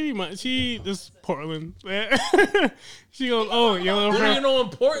 She this Portland. She goes, oh, your little Who do friend. you know in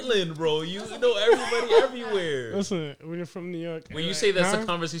Portland, bro? You know everybody everywhere. Listen, when you're from New York. When you like, say that's huh? a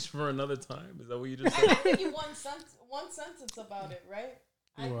conversation for another time, is that what you just I said? give you one sentence about it, right?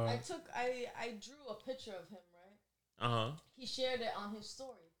 Wow. I drew a picture of him, right? He shared it on his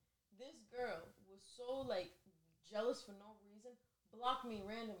story. This girl was so like jealous for no reason, blocked me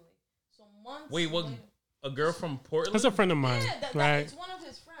randomly. So months. Wait, what? later- A girl from Portland? That's a friend of mine, Yeah, right? it's one of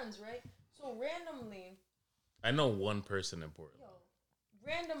his friends, right? So randomly, I know one person in Portland.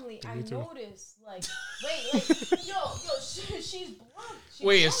 I Me too. noticed like, wait, she's blocked.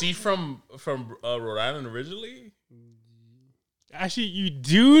 Wait, is she from Rhode Island originally? Actually, you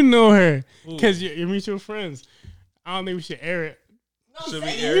do know her Who? because you're mutual friends. I don't think we should air it. No, Should say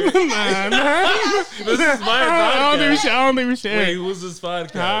we it. air it? Nah. This is my I podcast. don't think we should air Wait, it. who's this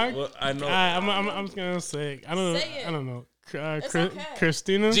podcast? Huh? Well, I know. I'm just gonna say I don't know. Say it. I don't know. It's okay.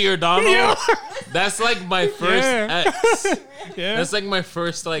 Christina. Giordano? That's like my first Yeah. ex. Yeah. That's like my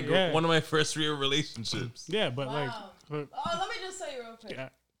first, like, Yeah. one of my first real relationships. Yeah, but Wow. like, but, Oh, let me just say real quick. yeah.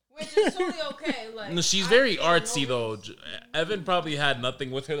 Which is totally okay. Like, No, she's I very feel artsy, no- though. Evan probably had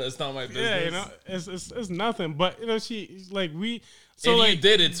nothing with her. That's not my business. Yeah, you know, it's nothing. But you know, she like we. So if like, you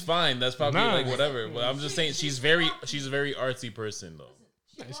did, it's fine. That's probably Nah. like whatever. But I'm just saying, she's a very artsy person, though.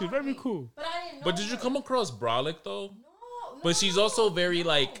 she's blocked very me. cool. But I didn't know. But did you her. come across Brolic though? No, But she's also very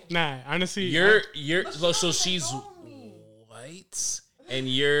like Nah, honestly, you're But she so doesn't she's know me. white and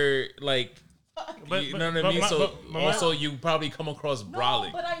you're like But- you but- know what I but mean. my- So but my- also you probably come across No,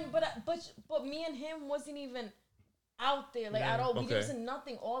 Brolic. but me and him wasn't even out there like Yeah. at all. We Okay. wasn't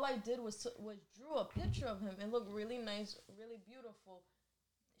nothing. All I did was drew a picture of him. It looked really nice, really beautiful.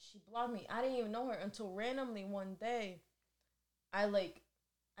 She blocked me. I didn't even know her until randomly one day. I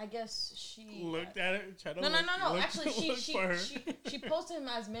guess she looked at it. Tried to No. look- Actually, look for her. she posted him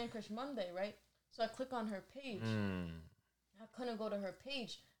as Man Crush Monday, right? So I click on her page. I couldn't go to her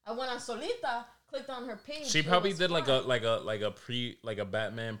page. I went on Solita, clicked on her page. She It probably was did fine. like a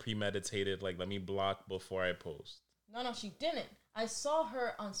Batman premeditated, like, let me block before I post. No, she didn't. I saw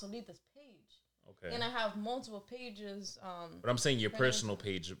her on Solita's page, Okay. and I have multiple pages. But I'm saying your Friends. personal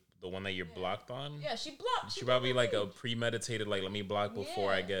page, the one that you're blocked on. Yeah, she blocked. She probably like a page. premeditated, like, let me block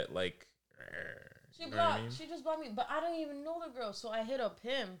before I Yeah. get like. She you know blocked. what I mean? She just blocked me, but I didn't even know the girl, so I hit up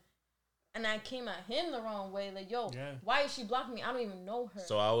him, and I came at him the wrong way. Like, yo, Yeah. why is she blocking me? I don't even know her.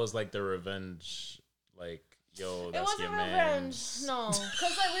 So I was like the revenge, like, yo, it that's wasn't your man. revenge, no,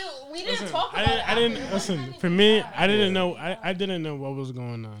 because like we didn't Listen, talk about I it. didn't after. It listen. wasn't For anything me, bad. I didn't know. I didn't know what was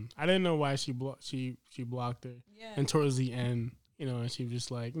going on. I didn't know why she blocked her. Yeah. And towards the end, you know, and she was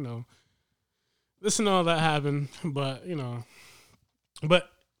just like, you know, listen, all that happened, but you know, but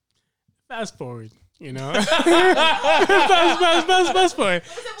fast forward, you know, fast forward.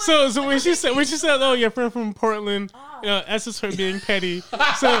 So when she said, oh, your friend from Portland, you know, that's just her being petty.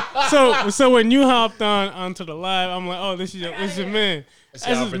 So when you hopped onto the live, I'm like, oh, this is your man. It's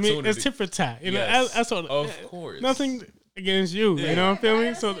That's your just me. It's opportunity. tit for tat. You know, Yes, that's what. of course. Nothing against you. You know, feel me?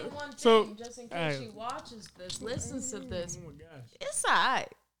 Just in case alright. she watches this, listens to this, Oh my gosh. it's alright.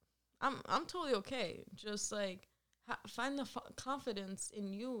 I'm totally okay. Just like find the confidence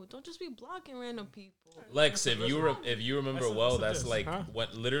in you. Don't just be blocking random people. Lex, if you remember well, that's that's a like huh?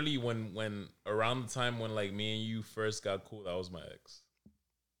 what literally when around the time when like me and you first got cool, that was my ex.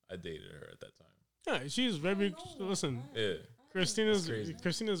 I dated her at that time. Yeah, she's very. Listen, Yeah. Christina's crazy.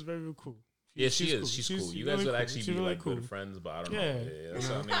 very cool. Yeah, she She's is. cool. She's She's cool. You guys really would cool. actually She's be really like cool. good friends, but I don't Yeah. know. Yeah, that's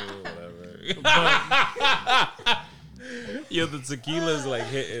on you, whatever. But Yo, the tequila's like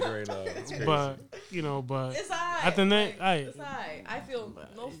hitting right now. It's crazy. but you know, but It's alright. at the night, It's alright. I feel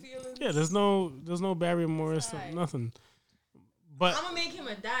no feelings. yeah, there's no Barry Morris, alright. nothing. But I'm gonna make him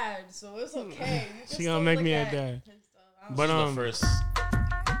a dad, so it's okay. You can She still gonna make look me a at dad. his stuff. I don't But know. the first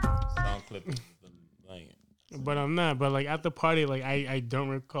sound clip of the night. but I'm not. But like at the party, like I don't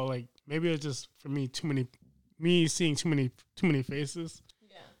recall. Like maybe it's just for me seeing too many faces,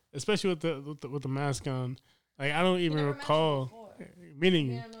 yeah. especially with the mask on. Like I don't even never met you recall before. meeting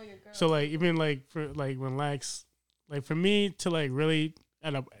You you. don't know your girl. So like even like for like when Lex, like for me to like really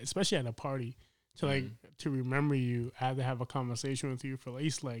especially at a party to like to remember you, I had to have a conversation with you for at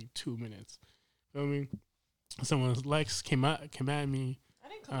least like 2 minutes. Feel me? So when Lex came at me, I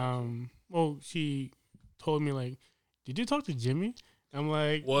didn't come. well she told me like, did you talk to Jimmy? I'm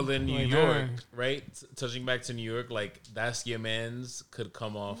like, Well, in New like, York, nah. right? Touching back to New York, like that's your man's could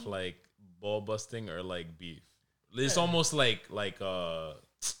come off like ball busting or like beef. It's almost like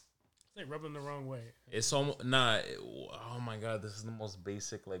It's like rubbing the wrong way. it's almost oh my god, this is the most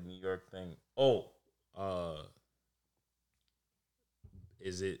basic like New York thing. Oh,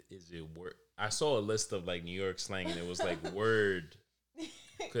 is it word? I saw a list of like New York slang and it was like word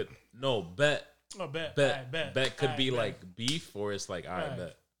bet. Oh, bet Could be like beef or it's like I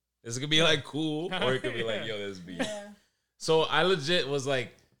bet. This could be like cool or it could be like yo, this beef. Yeah. So I legit was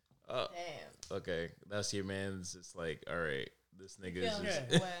like, Damn. okay, that's your man's. It's like, all right, this nigga is Yeah. just.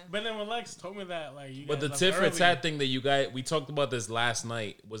 Yeah. But then when Lex told me that, like, you But the guys tit left for early. tat thing that you guys, we talked about this last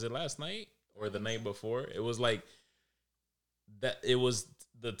night. Was it last night or the night before? It was like that. It was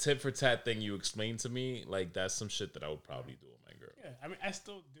the tit for tat thing you explained to me. Like that's some shit that I would probably do with my girl. Yeah, I mean, I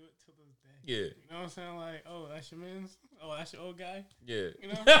still do it till this day. Yeah, You know what I'm saying? Like, oh, that's your man's. Oh, that's your old guy. yeah. You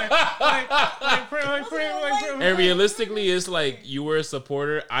know, like, And realistically, it's like you were a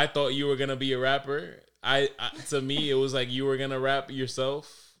supporter. I thought you were gonna be a rapper. I to me, it was like you were gonna rap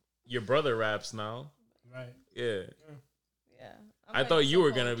yourself. Your brother raps now. right. Yeah. Yeah. I thought you were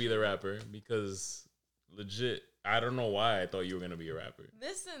gonna be the rapper because legit, I don't know why I thought you were gonna be a rapper.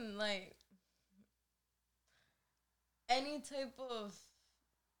 Listen, like any type of,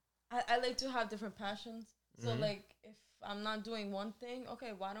 I like to have different passions. So Mhm. like, if I'm not doing one thing,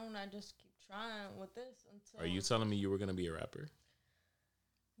 okay, why don't I just keep trying with this until? Are you telling me you were gonna be a rapper?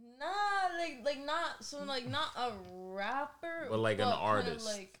 Nah, like not so like not a rapper, But like an kinda artist.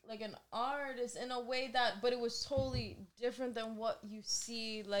 like an artist in a way that, but it was totally different than what you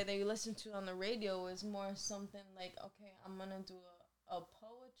see, like that you listen to on the radio. Is more something like, okay, I'm gonna do a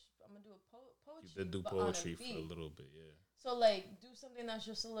poetry. I'm gonna do a poetry. You did do but on a poetry for a beat. little bit, yeah. So like do something that's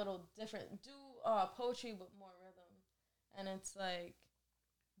just a little different. Do poetry with more rhythm, and it's like,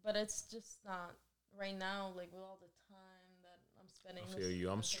 but it's just not right now. Like with all the time that I'm spending. I feel listening you.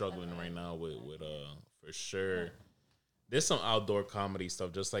 I'm to music, struggling I right now with can't. for sure. There's some outdoor comedy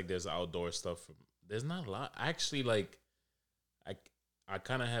stuff, just like there's outdoor stuff. There's not a lot. Actually, like I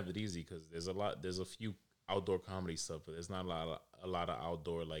kind of have it easy because there's a few outdoor comedy stuff, but there's not a lot of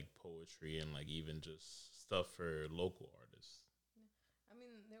outdoor like poetry and like even just stuff for local artists. I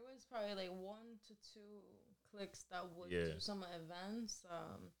mean, there was probably like 1 to 2 clicks that would Yeah. do some events.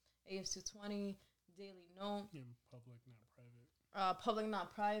 AS220, Daily Note, In public, not private. Public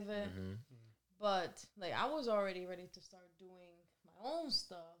Not Private. Mm-hmm. But like I was already ready to start doing my own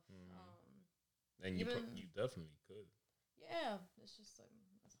stuff. And Even- you definitely could. Yeah, it's just like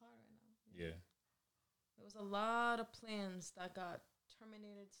it's hard right now. Yeah. There was a lot of plans that got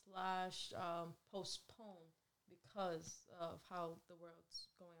terminated / postponed because of how the world's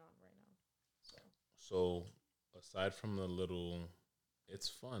going on right now. So aside from the little, it's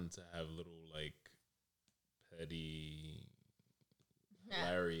fun to have little like petty,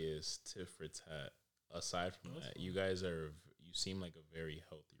 hilarious tit for tat. Aside from That's that, fun. you seem like a very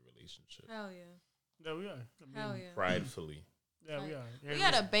healthy relationship. Hell yeah. Yeah, we are. I mean, Hell yeah. Pridefully, Yeah, we are. We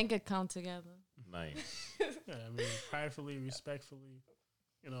got a bank account together. nice. Yeah, I mean, pridefully, respectfully,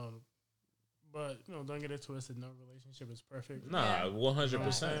 you know. But don't get it twisted. No relationship is perfect. Nah, Yeah. 100%. You know what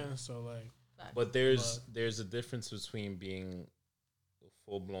I'm saying? So like, Facts. But there's a difference between being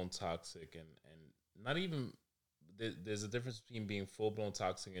full blown toxic and not even. There's a difference between being full blown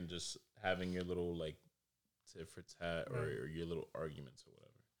toxic and just having your little like tit for tat or your little arguments or whatever.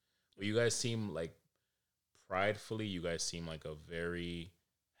 But you guys seem like pridefully. You guys seem like a very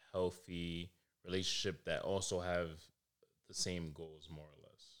healthy relationship that also have the same goals more or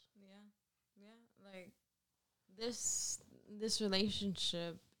less. Yeah. Like this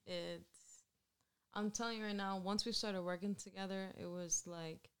relationship, I'm telling you right now, once we started working together, it was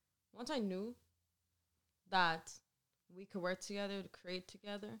like once I knew that we could work together to create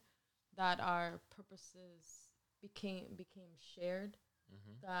together, that our purposes became shared,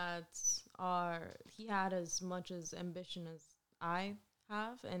 that he had as much as ambition as I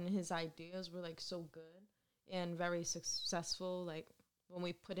have, and his ideas were like so good and very successful. Like when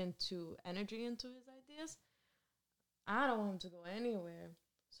we put into energy into his ideas, I don't want him to go anywhere.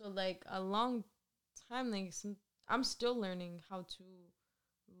 So like a long time, like I'm still learning how to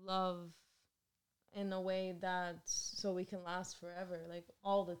love in a way that so we can last forever, like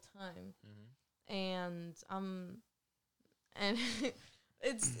all the time. And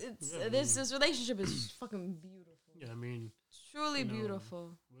it's Yeah, this relationship is fucking beautiful. yeah, I mean, It's truly you know,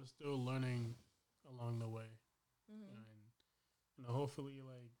 beautiful. we're still learning along the way. Mhm. And hopefully,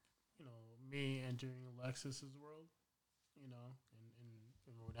 like, me entering Alexis's world, in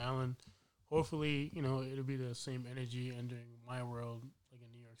Rhode Island, hopefully, it'll be the same energy entering my world, like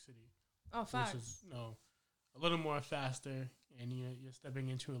in New York City. Oh, Which facts. is, a little more faster, and you're stepping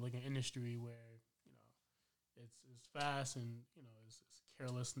into like an industry where it's fast and it's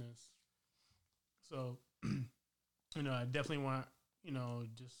carelessness. So I definitely want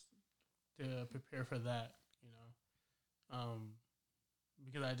just to prepare for that.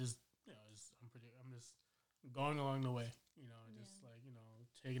 Because I just I'm just going along the way. Just like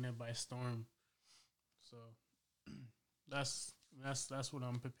taking it by storm. So that's what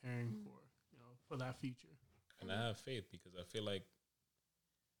I'm preparing for that future. And I have faith because I feel like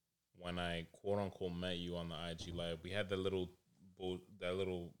when I quote unquote met you on the IG live, we had that little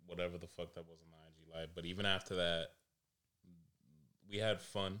whatever the fuck that was on the IG live. But even after that, we had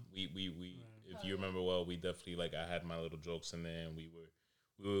fun. We right. If you remember well, we definitely like I had my little jokes in there, and we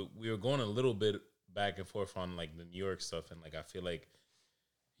were going a little bit back and forth on like the New York stuff, and like I feel like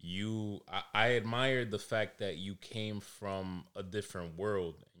I admired the fact that you came from a different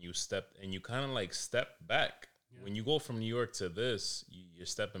world and you kind of like stepped back. Yeah. When you go from New York to this, you're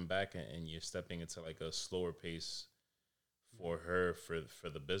stepping back and you're stepping into like a slower pace for her for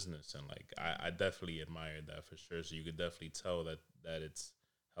the business, and like I definitely admired that for sure. So you could definitely tell that it's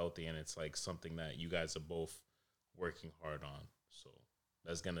healthy and it's like something that you guys are both working hard on. So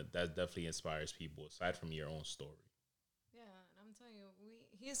that definitely inspires people aside from your own story. Yeah, and I'm telling you,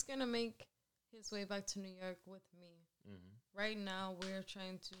 he's gonna make his way back to New York with me. Mm-hmm. Right now, we're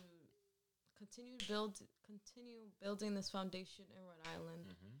trying to continue building this foundation in Rhode Island.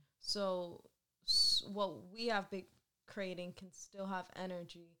 Mm-hmm. So what we have been creating can still have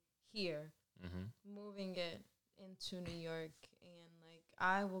energy here, mm-hmm. moving it into New York, and like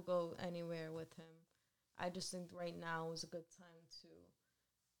I will go anywhere with him. I just think right now is a good time to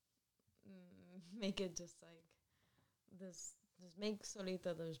make it just like this. Just make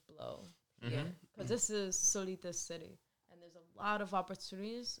Solita just blow, mm-hmm. yeah, because this is Solita's city, and there's a lot of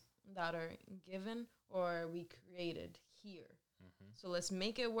opportunities that are given or we created here. Mm-hmm. So let's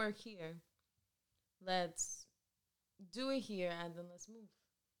make it work here. Let's do it here, and then let's move.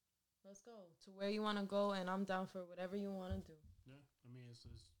 Let's go to where you want to go, and I'm down for whatever you want to do. Yeah, I mean, it's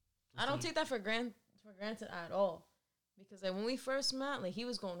I don't take that for granted at all, because like when we first met, like he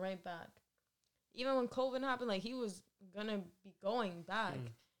was going right back. Even when COVID happened, like he was gonna be going back,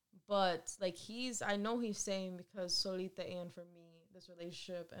 but like I know he's saying because Solita and for me, this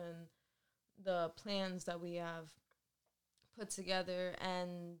relationship and the plans that we have put together,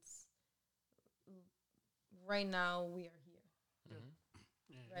 and right now we are here.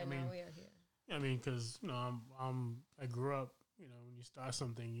 Yeah. Now we are here. Yeah, I mean, because I grew up. When you start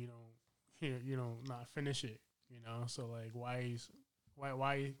something, you don't not finish it. So like why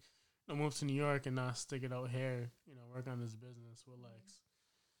move to New York and not stick it out here, work on this business with Lex.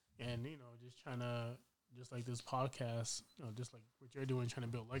 And, just trying to, just like this podcast, just like what you're doing, trying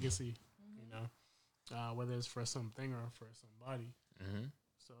to build legacy, mm-hmm. Whether it's for something or for somebody. Mm-hmm.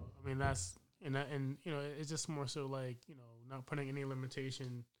 So, I mean, it's just more so like, not putting any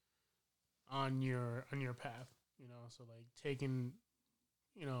limitation on your path, so like taking,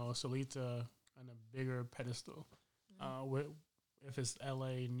 Solita on a bigger pedestal, mm-hmm. If it's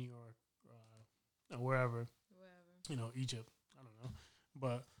LA, New York, wherever, Egypt, I don't know,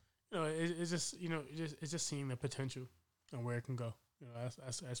 but it's just seeing the potential and where it can go.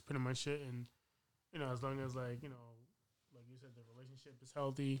 That's pretty much it. And as long as like you said, the relationship is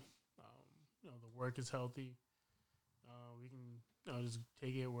healthy, the work is healthy, we can just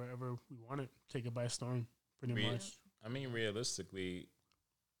take it wherever we want it. Take it by storm, pretty much. I mean, realistically,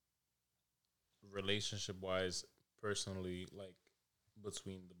 relationship wise, personally, like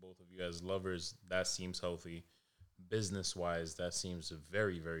between the both of you as lovers, that seems healthy. Business wise, that seems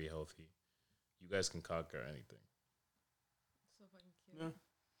very, very healthy. You guys can conquer anything. So fucking cute. Yeah.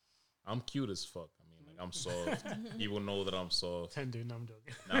 I'm cute as fuck. I mean, like I'm soft. People know that I'm soft. Tender, no, I'm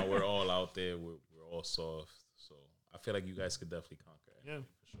joking. Now we're all out there. We're all soft. So I feel like you guys could definitely conquer anything,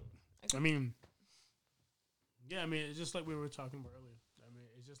 for sure. I mean, it's just like we were talking about earlier. I mean,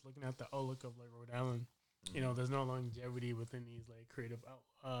 it's just looking at the outlook of like Rhode Island. Mm-hmm. There's no longevity within these like creative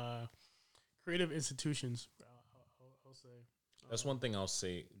institutions. I'll say. That's one thing I'll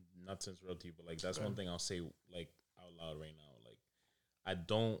say. Not to interrupt you, but like that's one thing I'll say like out loud right now. Like I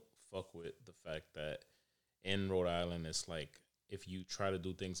don't fuck with the fact that in Rhode Island, it's like if you try to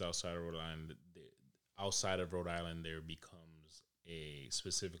do things outside of Rhode Island, there becomes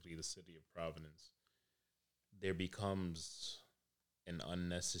specifically the city of Providence. There becomes an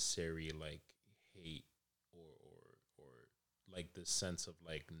unnecessary like hate or like the sense of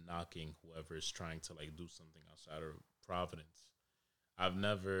like knocking whoever is trying to like do something outside of Providence. I've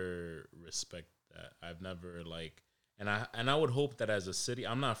never respect that. I've never like, and I would hope that as a city,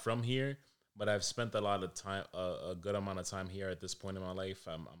 I'm not from here, but I've spent a lot of time, a good amount of time here at this point in my life.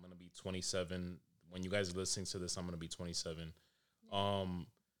 I'm gonna be 27 when you guys are listening to this. I'm gonna be 27.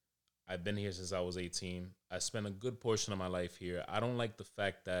 I've been here since I was 18. I spent a good portion of my life here. I don't like the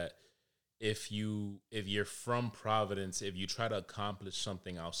fact that if you're from Providence, if you try to accomplish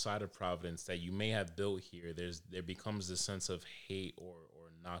something outside of Providence that you may have built here, there becomes this sense of hate or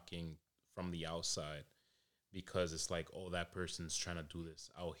knocking from the outside, because it's like, oh, that person's trying to do this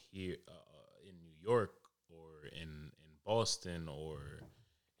out here in New York or in Boston or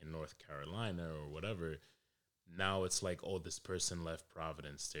in North Carolina or whatever. Now it's like, oh, this person left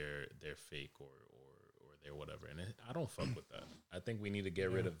Providence, they're fake or they're whatever, and I don't fuck with that. I think we need to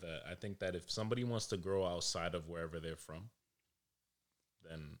get rid of that. I think that if somebody wants to grow outside of wherever they're from,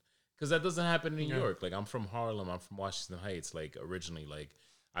 then, because that doesn't happen in New York. Like, I'm from Harlem, I'm from Washington Heights. Like, originally, like,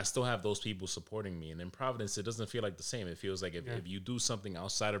 I still have those people supporting me, and in Providence, it doesn't feel like the same. It feels like if you do something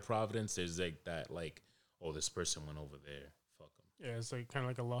outside of Providence, there's like that, like, oh, this person went over there, fuck them. Yeah, it's like kind of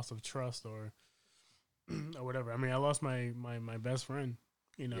like a loss of trust or whatever. I mean, I lost my best friend,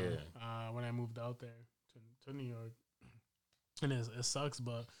 when I moved out there to New York, and it sucks,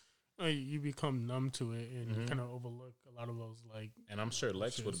 but you become numb to it, and you kind of overlook a lot of those, like. And I'm sure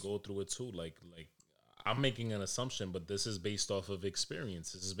Lex would go through it too. Like I'm making an assumption, but this is based off of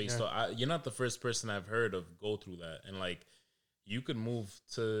experience. This is based on. You're not the first person I've heard of go through that, and like, you could move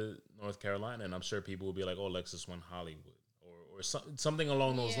to North Carolina, and I'm sure people will be like, "Oh, Lexus went Hollywood." Or something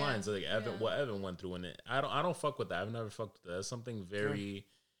along those lines, like what Evan went through, and I don't fuck with that. I've never fucked with that. That's something very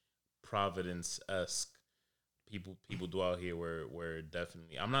Providence-esque. People do out here where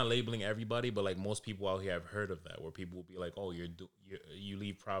definitely, I'm not labeling everybody, but like most people out here, I've heard of that, where people will be like, oh, you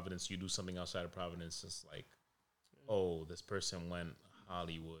leave Providence, you do something outside of Providence. It's like, oh, this person went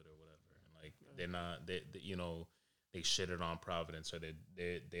Hollywood or whatever, and like they're not, they shitted on Providence, or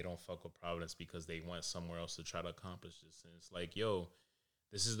they don't fuck with Providence because they went somewhere else to try to accomplish this. And it's like, yo,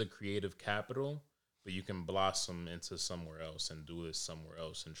 this is the creative capital, but you can blossom into somewhere else and do this somewhere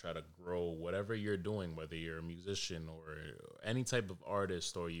else and try to grow whatever you're doing, whether you're a musician or any type of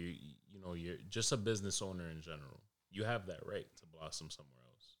artist, or you're just a business owner in general. You have that right to blossom somewhere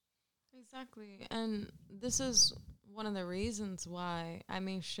else. Exactly. And this is one of the reasons why I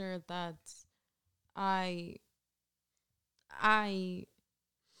make sure that I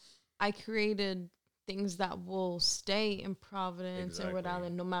created things that will stay in Providence and Rhode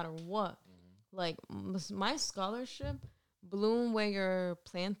Island no matter what. Like, my scholarship, Bloom Where You're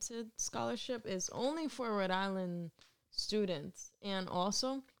Planted scholarship, is only for Rhode Island students. And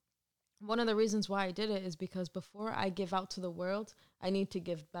also, one of the reasons why I did it is because before I give out to the world, I need to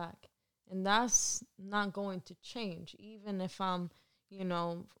give back. And that's not going to change. Even if I'm, in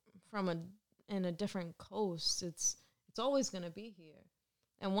a different coast, it's always going to be here.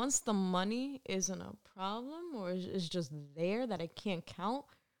 And once the money isn't a problem or is just there that I can't count,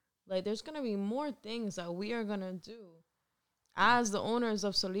 like, there's going to be more things that we are going to do as the owners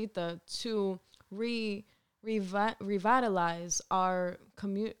of Solita to revitalize our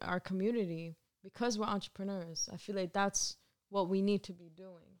community, because we're entrepreneurs. I feel like that's what we need to be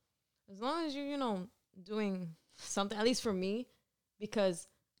doing. As long as you're, doing something, at least for me, because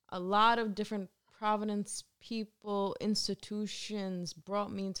a lot of different Providence people, institutions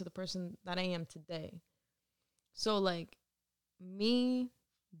brought me into the person that I am today. So, like, me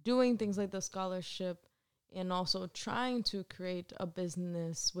doing things like the scholarship and also trying to create a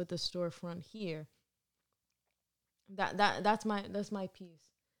business with a storefront here, that's my piece.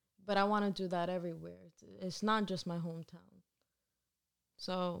 But I want to do that everywhere. It's not just my hometown.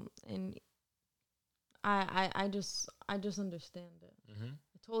 So, and I just understand it. Mm-hmm.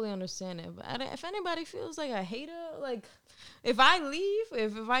 I totally understand it. But if anybody feels like a hater, like, if I leave,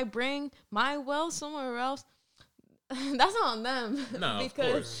 if I bring my wealth somewhere else, that's on them. No, because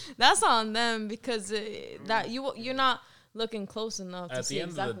of course. That's on them, because that you're not looking close enough to see. At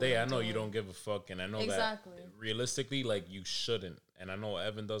the end of the day, I know you don't give a fuck, and I know that realistically, like, you shouldn't. And I know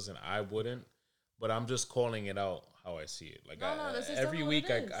Evan doesn't. I wouldn't. But I'm just calling it out how I see it. Like, every week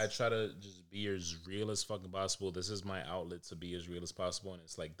I try to just be as real as fucking possible. This is my outlet to be as real as possible. And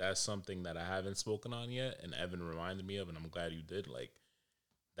it's like, that's something that I haven't spoken on yet. And Evan reminded me of, and I'm glad you did. Like,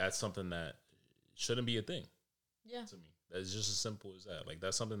 that's something that shouldn't be a thing. Yeah. To me. That's just as simple as that. Like,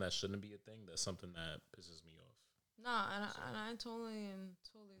 that's something that shouldn't be a thing. That's something that pisses me off. No, and I totally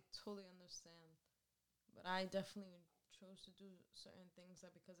understand. But I definitely chose to do certain things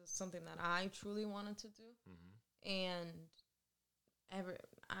because it's something that I truly wanted to do. Mm-hmm. And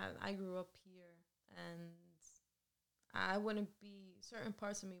I grew up here, and certain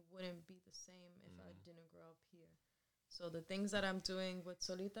parts of me wouldn't be the same if I didn't grow up here. So the things that I'm doing with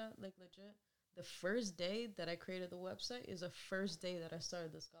Solita, like, legit, the first day that I created the website is the first day that I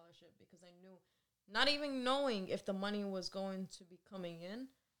started the scholarship, because I knew, not even knowing if the money was going to be coming in,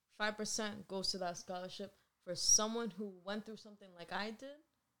 5% goes to that scholarship for someone who went through something like I did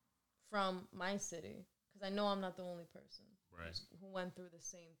from my city, because I know I'm not the only person who went through the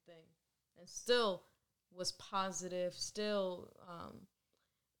same thing and still was positive, still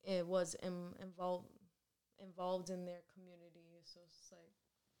it was involved in their community. So it's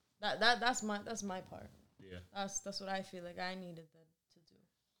like that's my part. Yeah, That's what I feel like I needed to do.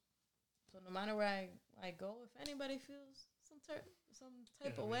 So no matter where I go, if anybody feels some type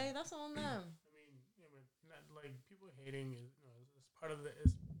of way, that's on them. I mean, yeah, but not, like, people hating is,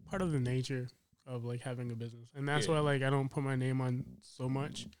 it's part of the nature of like having a business, and that's why like I don't put my name on so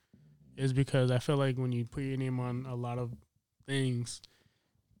much, is because I feel like when you put your name on a lot of things,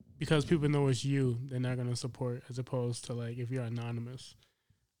 because people know it's you, they're not gonna support, as opposed to like if you're anonymous,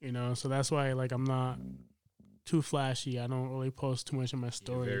 you know. So that's why like I'm not too flashy. I don't really post too much in my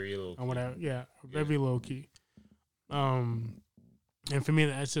story. you're very low key. On whatever, very low key. And for me,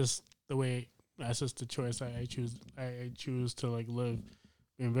 that's just the way. That's just the choice I choose. I choose to like live,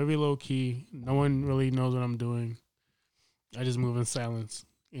 being very low key. No one really knows what I'm doing. I just move in silence,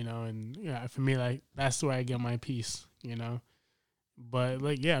 you know. And yeah, for me, like that's where I get my peace, you know. But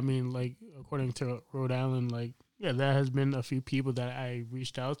like, yeah, I mean, like according to Rhode Island, like yeah, there has been a few people that I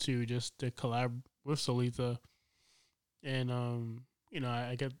reached out to just to collab with Solita, and you know,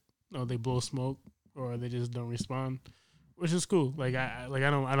 I get, you know, they blow smoke or they just don't respond, which is cool. Like I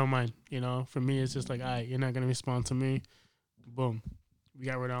don't mind. You know, for me, it's just like, all right, you're not gonna respond to me. Boom, we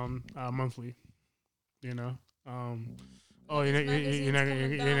got Rhode Island monthly. You know, oh, you're not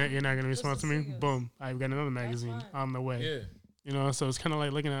gonna respond to me. Boom, I've got another magazine on the way. Yeah. You know, so it's kind of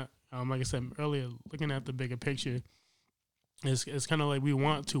like looking at, like I said earlier, looking at the bigger picture. It's kind of like we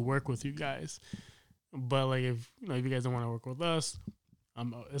want to work with you guys, but like if you guys don't want to work with us,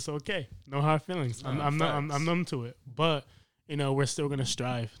 it's okay. No hard feelings. I'm numb to it. But you know, we're still gonna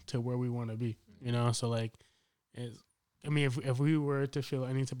strive to where we want to be. You know, so like, I mean, if we were to feel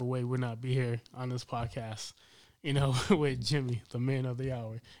any type of way, we'd not be here on this podcast. You know, with Jimmy, the man of the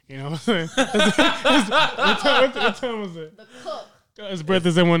hour. You know what I'm saying? What time was it? The cook. His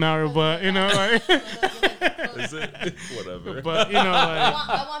birthday's in 1 hour, but you know, like, Is it? Whatever. but you know, like,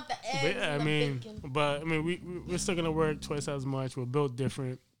 I want the eggs. but, And the bacon. we're still gonna work twice as much. We're built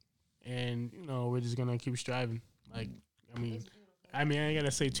different, and you know, we're just gonna keep striving. Like, I mean, I ain't gonna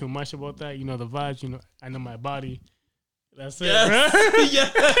say too much about that. You know, the vibes. You know, I know my body. That's it. Yes.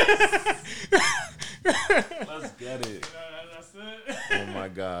 Let's get it. That's it. Oh my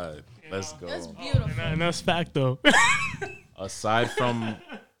God. Let's go. That's beautiful. And that's fact though. Aside from,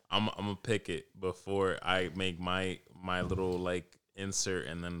 I'm gonna pick it before I make my little like insert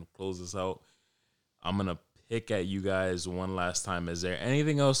and then close this out. I'm gonna pick at you guys one last time. Is there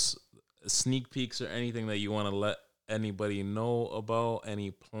anything else, sneak peeks or anything that you want to let anybody know about?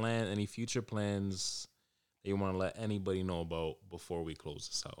 Any future plans that you want to let anybody know about before we close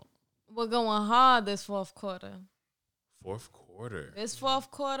this out? We're going hard this fourth quarter. Fourth quarter. This fourth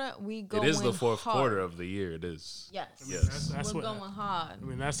quarter, we going It is the fourth hard. quarter of the year. It is. Yes. Yes. That's We're what. going hard. I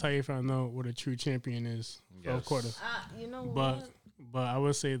mean, that's how you find out what a true champion is. Yes. Fourth quarter. You know But what? but I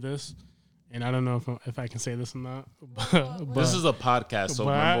will say this, and I don't know if I can say this or not. But This is a podcast, so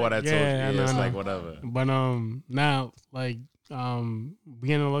but remember what I told yeah, I you. know, It's I know. like whatever. But now like be on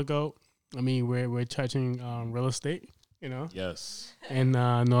the lookout. I mean, we're touching real estate, you know, Yes. in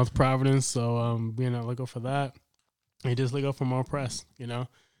North Providence. So be on the lookout for that. And just look out for more press, you know.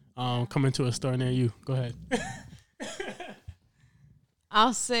 Coming to a store near you. Go ahead.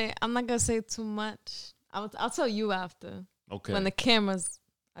 I'll say, I'm not going to say too much. I'll tell you after. Okay. When the cameras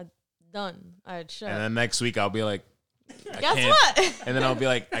are done. All right, shut And up. then next week I'll be like, Guess can't- what? and then I'll be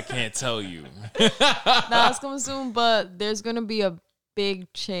like, I can't tell you. Nah, it's coming soon, but there's going to be a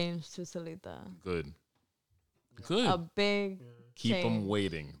big change to Solita. Good. Good. A big Keep change. them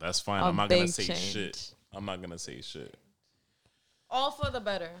waiting. That's fine. A I'm not gonna big say change. shit. I'm not gonna say shit. All for the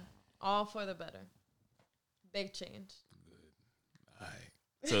better. All for the better. Big change. All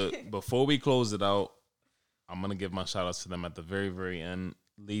right. So before we close it out, I'm gonna give my shout outs to them at the very, very end.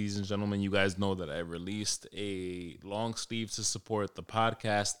 Ladies and gentlemen, you guys know that I released a long sleeve to support the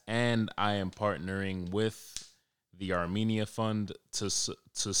podcast, and I am partnering with the Armenia Fund to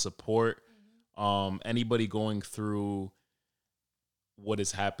support anybody going through what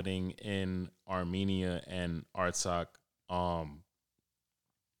is happening in Armenia and Artsakh.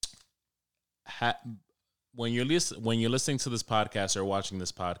 when you're listening to this podcast or watching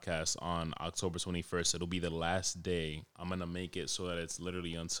this podcast on October 21st, it'll be the last day. I'm gonna make it so that it's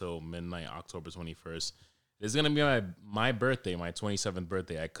literally until midnight, October 21st. It's gonna be my birthday, my 27th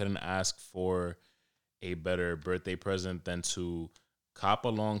birthday. I couldn't ask for a better birthday present than to cop a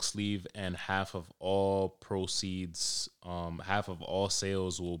long sleeve, and half of all proceeds, half of all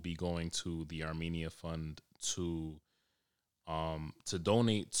sales will be going to the Armenia Fund to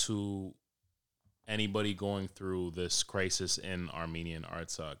donate to anybody going through this crisis in Armenian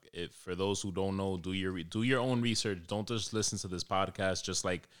Artsakh. For those who don't know, do your own research. Don't just listen to this podcast. Just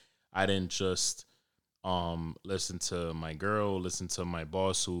like I didn't just listen to my girl, listen to my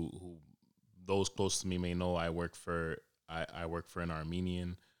boss, who those close to me may know. I work for an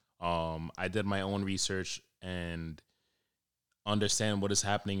Armenian. I did my own research and understand what is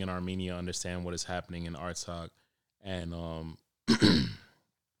happening in Armenia, understand what is happening in Artsakh, and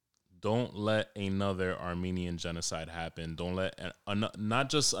don't let another Armenian genocide happen. Don't let not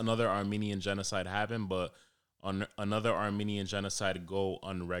just another Armenian genocide happen, but another Armenian genocide go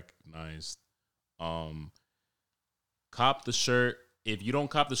unrecognized. Cop the shirt. If you don't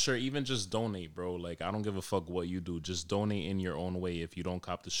cop the shirt, even just donate, bro. Like, I don't give a fuck what you do. Just donate in your own way. If you don't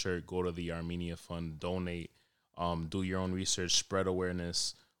cop the shirt, go to the Armenia Fund, donate, do your own research, spread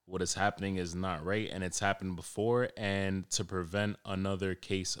awareness. What is happening is not right, and it's happened before. And to prevent another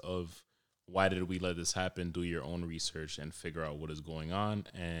case of why did we let this happen, do your own research and figure out what is going on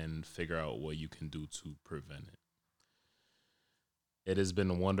and figure out what you can do to prevent it. It has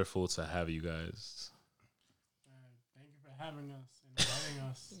been wonderful to have you guys. Thank you for having us and inviting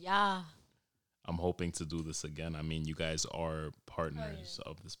us. Yeah. I'm hoping to do this again. I mean, you guys are partners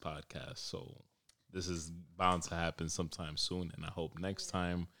of this podcast, so this is bound to happen sometime soon. And I hope next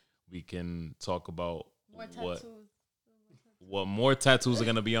time we can talk about what more tattoos are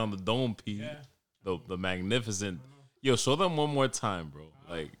gonna be on the dome piece. Yeah. The magnificent. Yo, show them one more time, bro.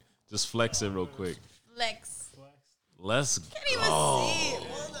 Like, just flex it real quick. Flex. Let's Can't even see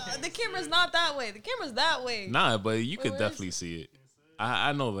it. The camera's not that way. The camera's that way. Nah, but you could definitely see it.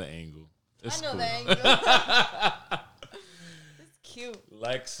 I know the angle. It's cool. The angle. It's cute.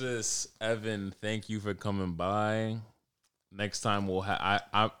 Lexus, Evan, thank you for coming by. Next time we'll have.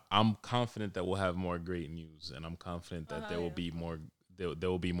 I'm confident that we'll have more great news, and I'm confident that there will be more. There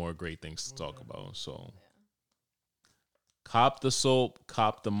will be more great things to talk about. So, cop the soap,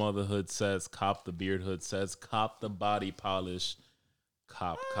 cop the motherhood sets, cop the beardhood sets, cop the body polish,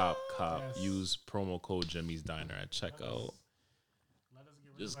 cop. Yes. Use promo code Jimmy's Diner at checkout. Let us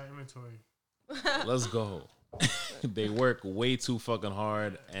get rid of our inventory. Let's go. They work way too fucking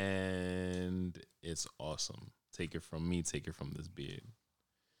hard, and it's awesome. Take it from me. Take it from this beard.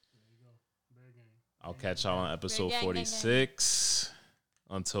 There you go. Very gang. I'll catch y'all on episode 46.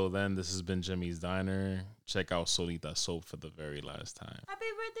 Until then, this has been Jimmy's Diner. Check out Solita Soap for the very last time. Happy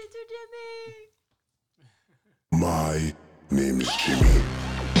birthday to Jimmy. My name is Jimmy.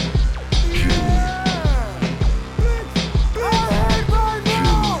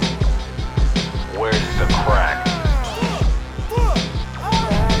 Where's the crack?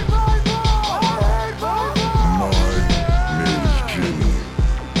 My name is Jimmy.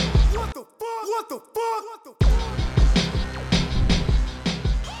 What the fuck?